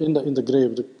 in the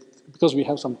grave, because we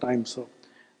have some time, so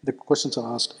the questions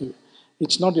are asked.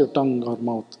 It's not your tongue or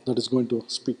mouth that is going to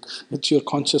speak. It's your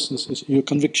consciousness, it's your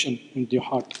conviction in your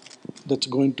heart that's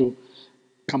going to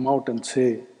come out and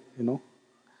say,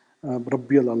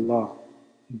 Rabbi Allah,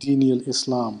 Dini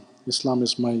al-Islam, Islam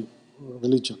is my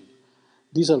religion.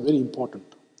 These are very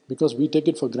important because we take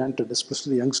it for granted,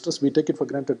 especially youngsters, we take it for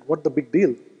granted. What the big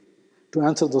deal to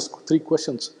answer those 3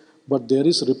 questions? But there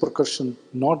is repercussion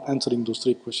not answering those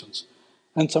 3 questions.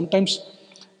 And sometimes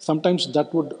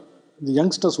the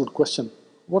youngsters would question,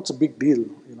 what's a big deal?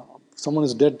 Someone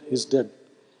is dead, he's dead.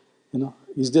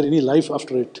 Is there any life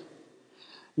after it?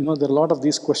 There are a lot of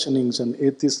these questionings and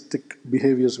atheistic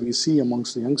behaviors we see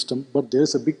amongst the youngsters, but there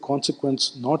is a big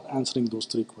consequence not answering those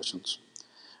 3 questions.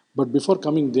 But before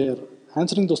coming there,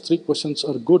 answering those 3 questions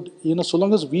are good. So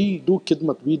long as we do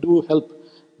khidmat,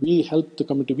 we help the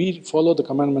community, we follow the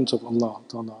commandments of Allah,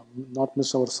 not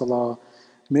miss our salah,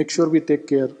 make sure we take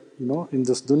care, in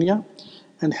this dunya,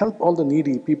 and help all the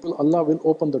needy people. Allah will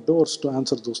open the doors to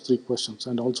answer those 3 questions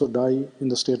and also die in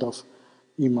the state of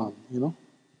Iman,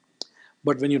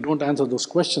 But when you don't answer those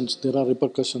questions, there are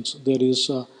repercussions. There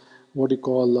is what you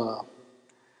call,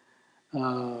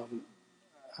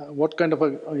 what kind of a,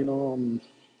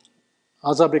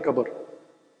 azab-e-qabr,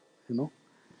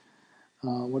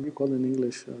 what do you call in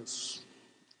English?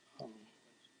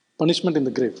 Punishment in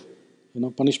the grave.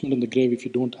 Punishment in the grave if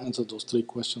you don't answer those 3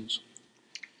 questions.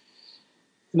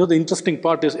 The interesting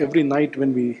part is every night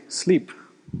when we sleep,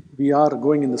 we are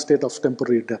going in the state of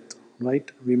temporary death, right?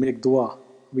 We make dua.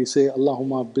 We say,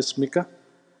 Allahumma bismika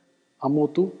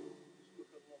amutu.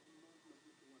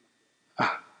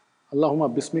 Allahumma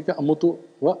bismika amutu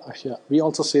wa ahya. We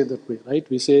also say that way, right?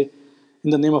 We say, in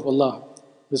the name of Allah,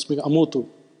 bismika amutu,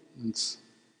 means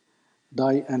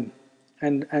die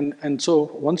and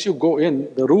so once you go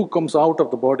in, the ruh comes out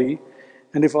of the body,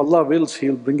 and if Allah wills,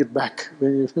 He'll bring it back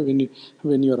when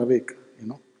you are awake,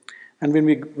 And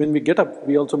when we get up,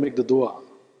 we also make the dua.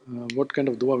 What kind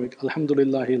of dua?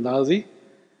 Alhamdulillahi lazi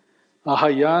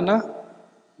ahayana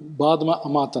badma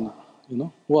amatana.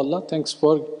 Oh Allah, thanks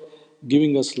for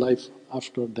giving us life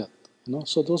after death.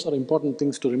 So those are important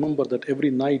things to remember, that every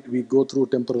night we go through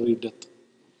temporary death.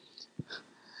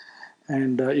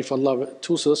 And if Allah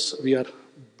chooses, we are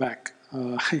back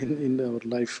in our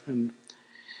life. And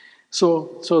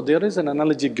so there is an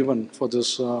analogy given for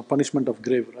this punishment of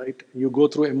grave, right? You go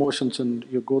through emotions and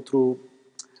you go through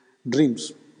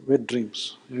dreams, wet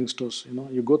dreams, youngsters.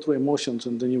 You go through emotions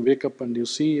and then you wake up and you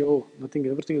see, oh,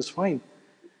 everything is fine.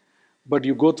 But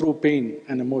you go through pain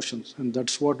and emotions, and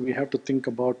that's what we have to think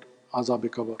about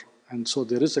azab-e-qabr. And so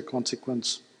there is a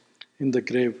consequence in the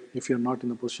grave if you're not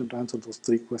in a position to answer those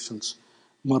 3 questions.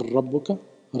 Mar Rabbuka,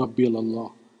 Rabbi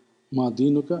Allah. Ma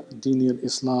Dinuka, Dini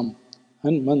al-Islam.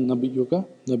 And Man Nabiyuka,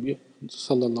 Nabi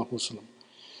Sallallahu Alaihi Wasallam.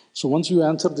 So once you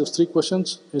answer those 3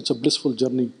 questions, it's a blissful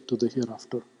journey to the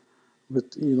hereafter.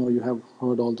 You have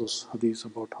heard all those hadiths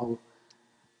about how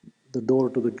the door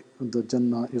to the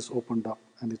Jannah is opened up,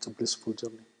 and it's a blissful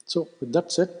journey. So with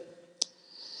that said, I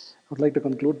would like to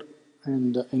conclude.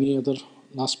 And any other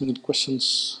last minute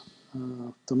questions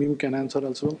Tamim can answer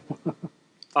also.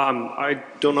 I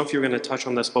don't know if you're going to touch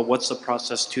on this, but what's the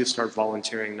process to start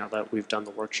volunteering now that we've done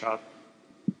the workshop?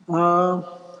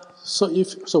 So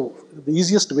the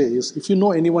easiest way is if you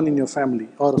know anyone in your family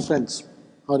or friends,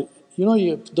 or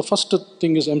the first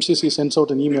thing is MCC sends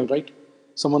out an email, right?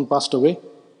 Someone passed away,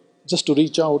 just to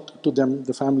reach out to them,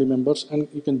 the family members, and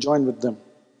you can join with them,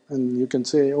 and you can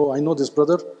say, "Oh, I know this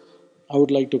brother. I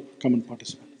would like to come and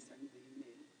participate." Send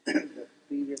the email the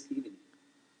previous evening.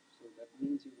 So that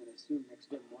means you can assume next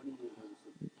day morning you will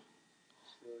receive.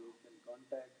 So you can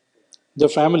contact The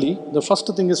family. The first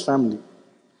thing is family.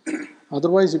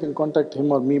 Otherwise, you can contact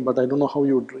him or me, but I don't know how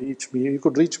you would reach me. You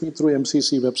could reach me through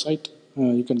MCC website.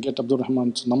 You can get Abdur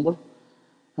Rehman's number,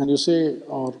 and you say,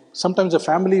 or sometimes the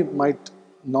family might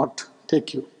not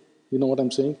take you. You know what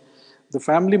I'm saying? The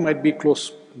family might be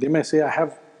close. They may say, I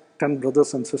have 10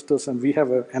 brothers and sisters, and we have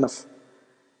enough.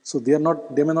 So they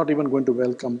may not even going to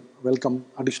welcome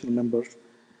additional members.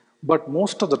 But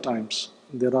most of the times,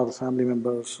 there are family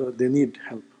members, they need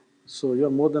help. So you're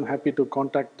more than happy to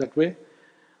contact that way.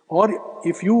 Or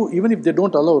even if they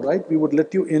don't allow, right, we would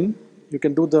let you in. You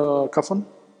can do the kafan,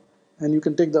 and you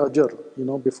can take the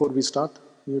ajr, before we start.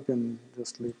 You can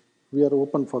just leave. We are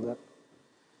open for that.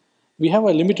 We have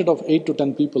a limited of 8 to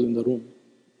 10 people in the room.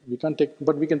 We can't take,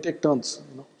 but we can take turns.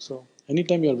 So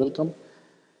anytime you are welcome,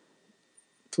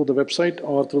 through the website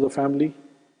or through the family,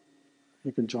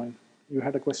 you can join. You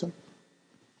had a question?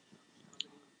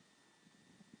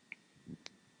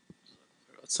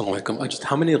 Assalamu alaikum. Just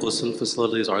how many ghusl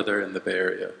facilities are there in the Bay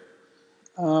Area?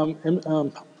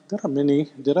 There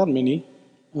are many.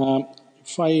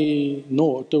 If I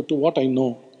know, to what I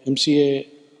know, MCA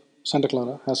Santa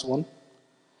Clara has one.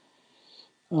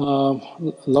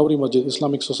 Lowry Masjid,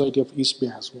 Islamic Society of East Bay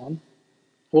has one.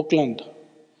 Oakland.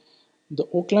 The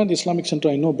Oakland Islamic Center,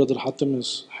 I know Brother Hatim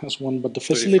has one, but the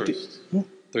facility...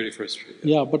 31st Street.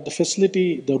 Yeah, but the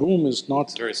facility, the room is not...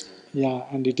 It's very small. Yeah,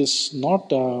 and it is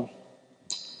not...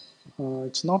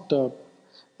 it's not... a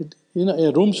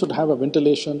room should have a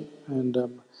ventilation and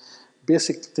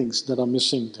basic things that are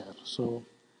missing there. So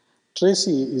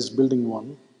Tracy is building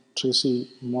one. Tracy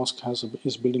Mosque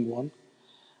is building one.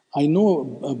 I know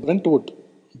Brentwood,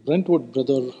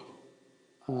 Brother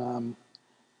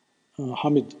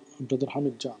Brother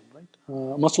Hamid Jan, right?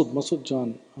 Masood Jan,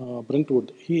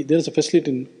 Brentwood. There is a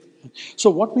facility in. So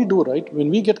what we do, right? When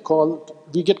we get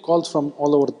calls from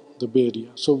all over the Bay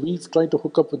Area. So we try to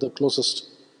hook up with the closest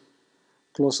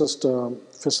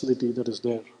facility that is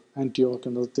there. Antioch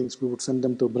and other things. We would send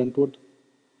them to Brentwood.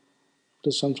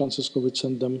 To San Francisco, we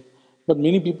send them. But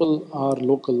many people are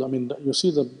local. I mean, you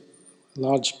see the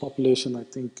large population, I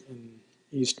think, in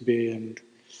East Bay and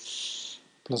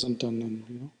Pleasanton,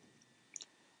 and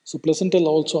So Pleasanton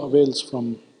also avails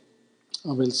Fremont.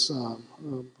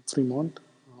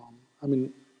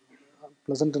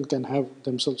 Pleasanton can have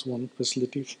themselves one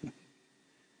facility.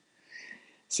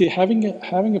 See, having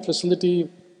a facility,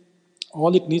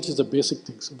 all it needs is the basic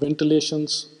things: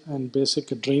 ventilations and basic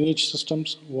drainage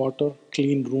systems, water,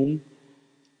 clean room.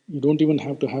 You don't even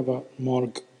have to have a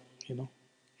morgue,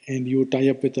 and you tie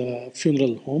up with a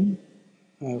funeral home.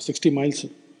 60 miles,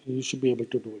 you should be able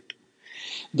to do it.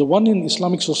 The one in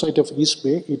Islamic Society of East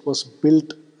Bay, it was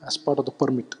built as part of the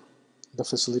permit. The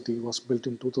facility was built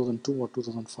in 2002 or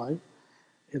 2005.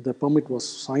 The permit was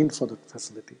signed for that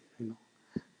facility.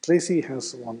 Tracy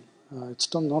has one. It's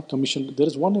still not commissioned. There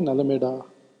is one in Alameda.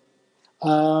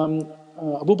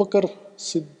 Abu Bakr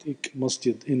Siddiq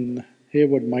Masjid in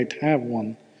Hayward might have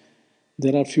one.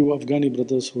 There are few Afghani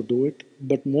brothers who do it,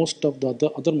 but most of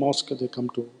the other mosques, they come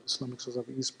to Islamic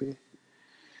Society of East Bay.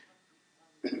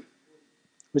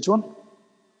 Which one?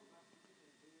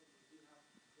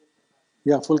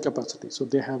 Yeah, full capacity. So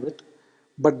they have it.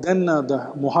 But then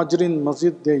the Muhajirin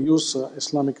Masjid, they use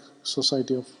Islamic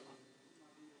Society of...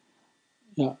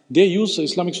 Yeah, they use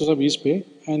Islamic Society of East Bay,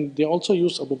 and they also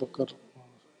use Abu Bakr.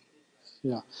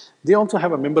 Yeah, they also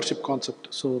have a membership concept,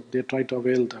 so they try to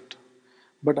avail that.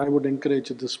 But I would encourage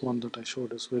this one that I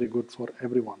showed is very good for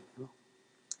everyone,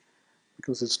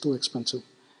 because it's too expensive.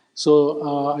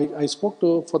 So I spoke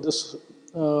to, for this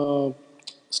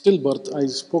stillbirth, I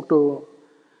spoke to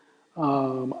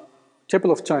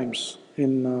Chapel of Chimes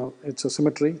it's a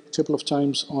cemetery, Chapel of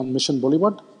Chimes on Mission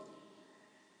Boulevard.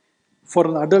 For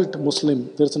an adult Muslim,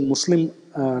 there's a Muslim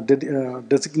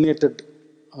designated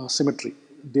cemetery.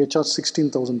 They charge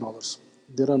 $16,000.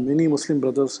 There are many Muslim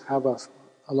brothers have a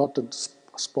allotted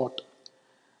spot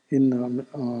in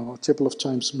Chapel of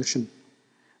Chimes Mission.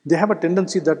 They have a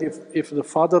tendency that if the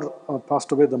father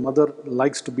passed away, the mother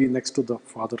likes to be next to the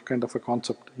father, kind of a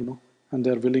concept, and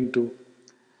they're willing to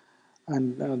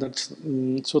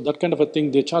And so that kind of a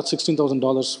thing. They charge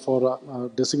 $16,000 for a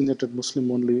designated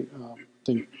Muslim only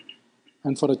thing.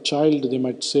 And for a child, they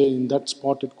might say in that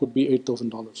spot it could be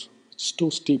 $8,000. It's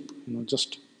too steep,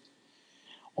 just.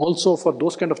 Also for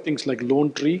those kind of things like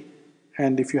loan tree,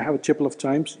 and if you have a chapel of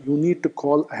chimes, you need to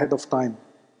call ahead of time.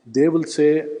 They will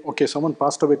say, okay, someone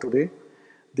passed away today.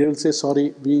 They will say,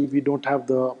 sorry, we don't have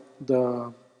the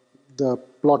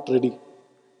plot ready.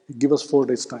 Give us 4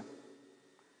 days time.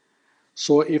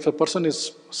 So if a person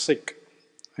is sick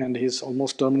and he's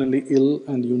almost terminally ill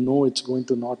and you know it's going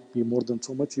to not be more than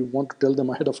so much, you want to tell them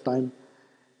ahead of time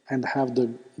and have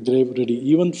the grave ready.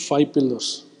 Even 5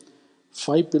 pillars.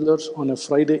 5 pillars on a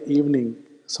Friday evening,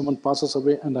 someone passes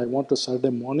away and I want a Saturday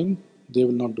morning, they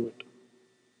will not do it.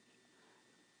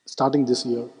 Starting this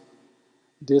year,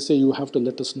 they say you have to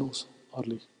let us know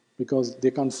early because they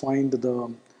can't find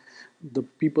the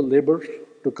people labor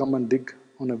to come and dig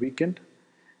on a weekend,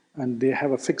 and they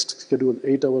have a fixed schedule,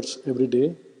 8 hours every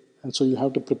day, and so you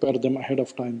have to prepare them ahead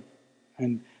of time.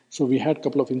 And so we had a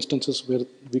couple of instances where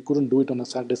we couldn't do it on a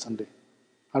Saturday, Sunday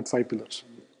at 5 pillars.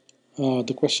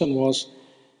 The question was,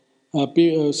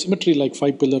 symmetry like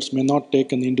 5 pillars may not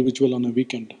take an individual on a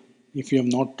weekend if you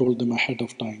have not told them ahead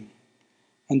of time.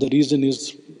 And the reason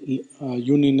is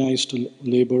unionized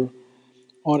labor,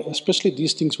 or especially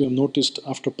these things we have noticed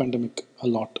after pandemic a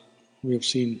lot. We have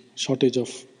seen shortage of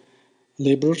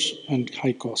laborers and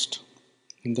high cost.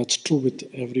 And that's true with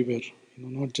everywhere,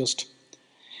 not just.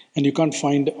 And you can't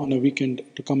find on a weekend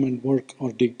to come and work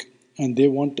or dig. And they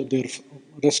want their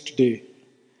rest day.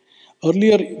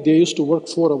 Earlier, they used to work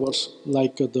 4 hours,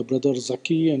 like the brother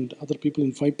Zaki and other people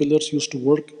in 5 pillars used to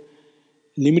work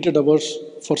limited hours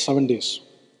for 7 days.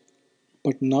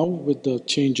 But now with the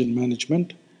change in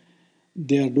management,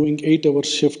 they are doing 8-hour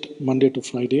shift Monday to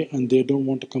Friday, and they don't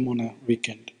want to come on a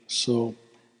weekend. So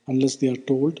unless they are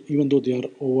told, even though they are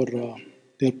over,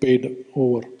 they are paid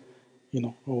over,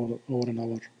 over an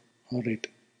hour rate,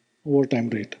 overtime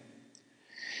rate.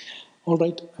 All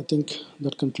right, I think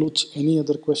that concludes. Any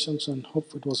other questions, and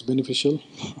hope it was beneficial.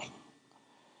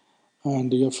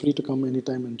 And you're free to come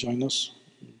anytime and join us.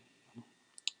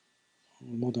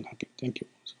 I'm more than happy. Thank you.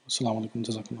 Assalamu alaikum.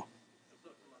 Jazakallah.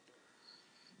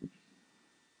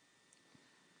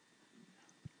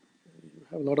 You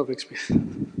have a lot of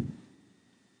experience.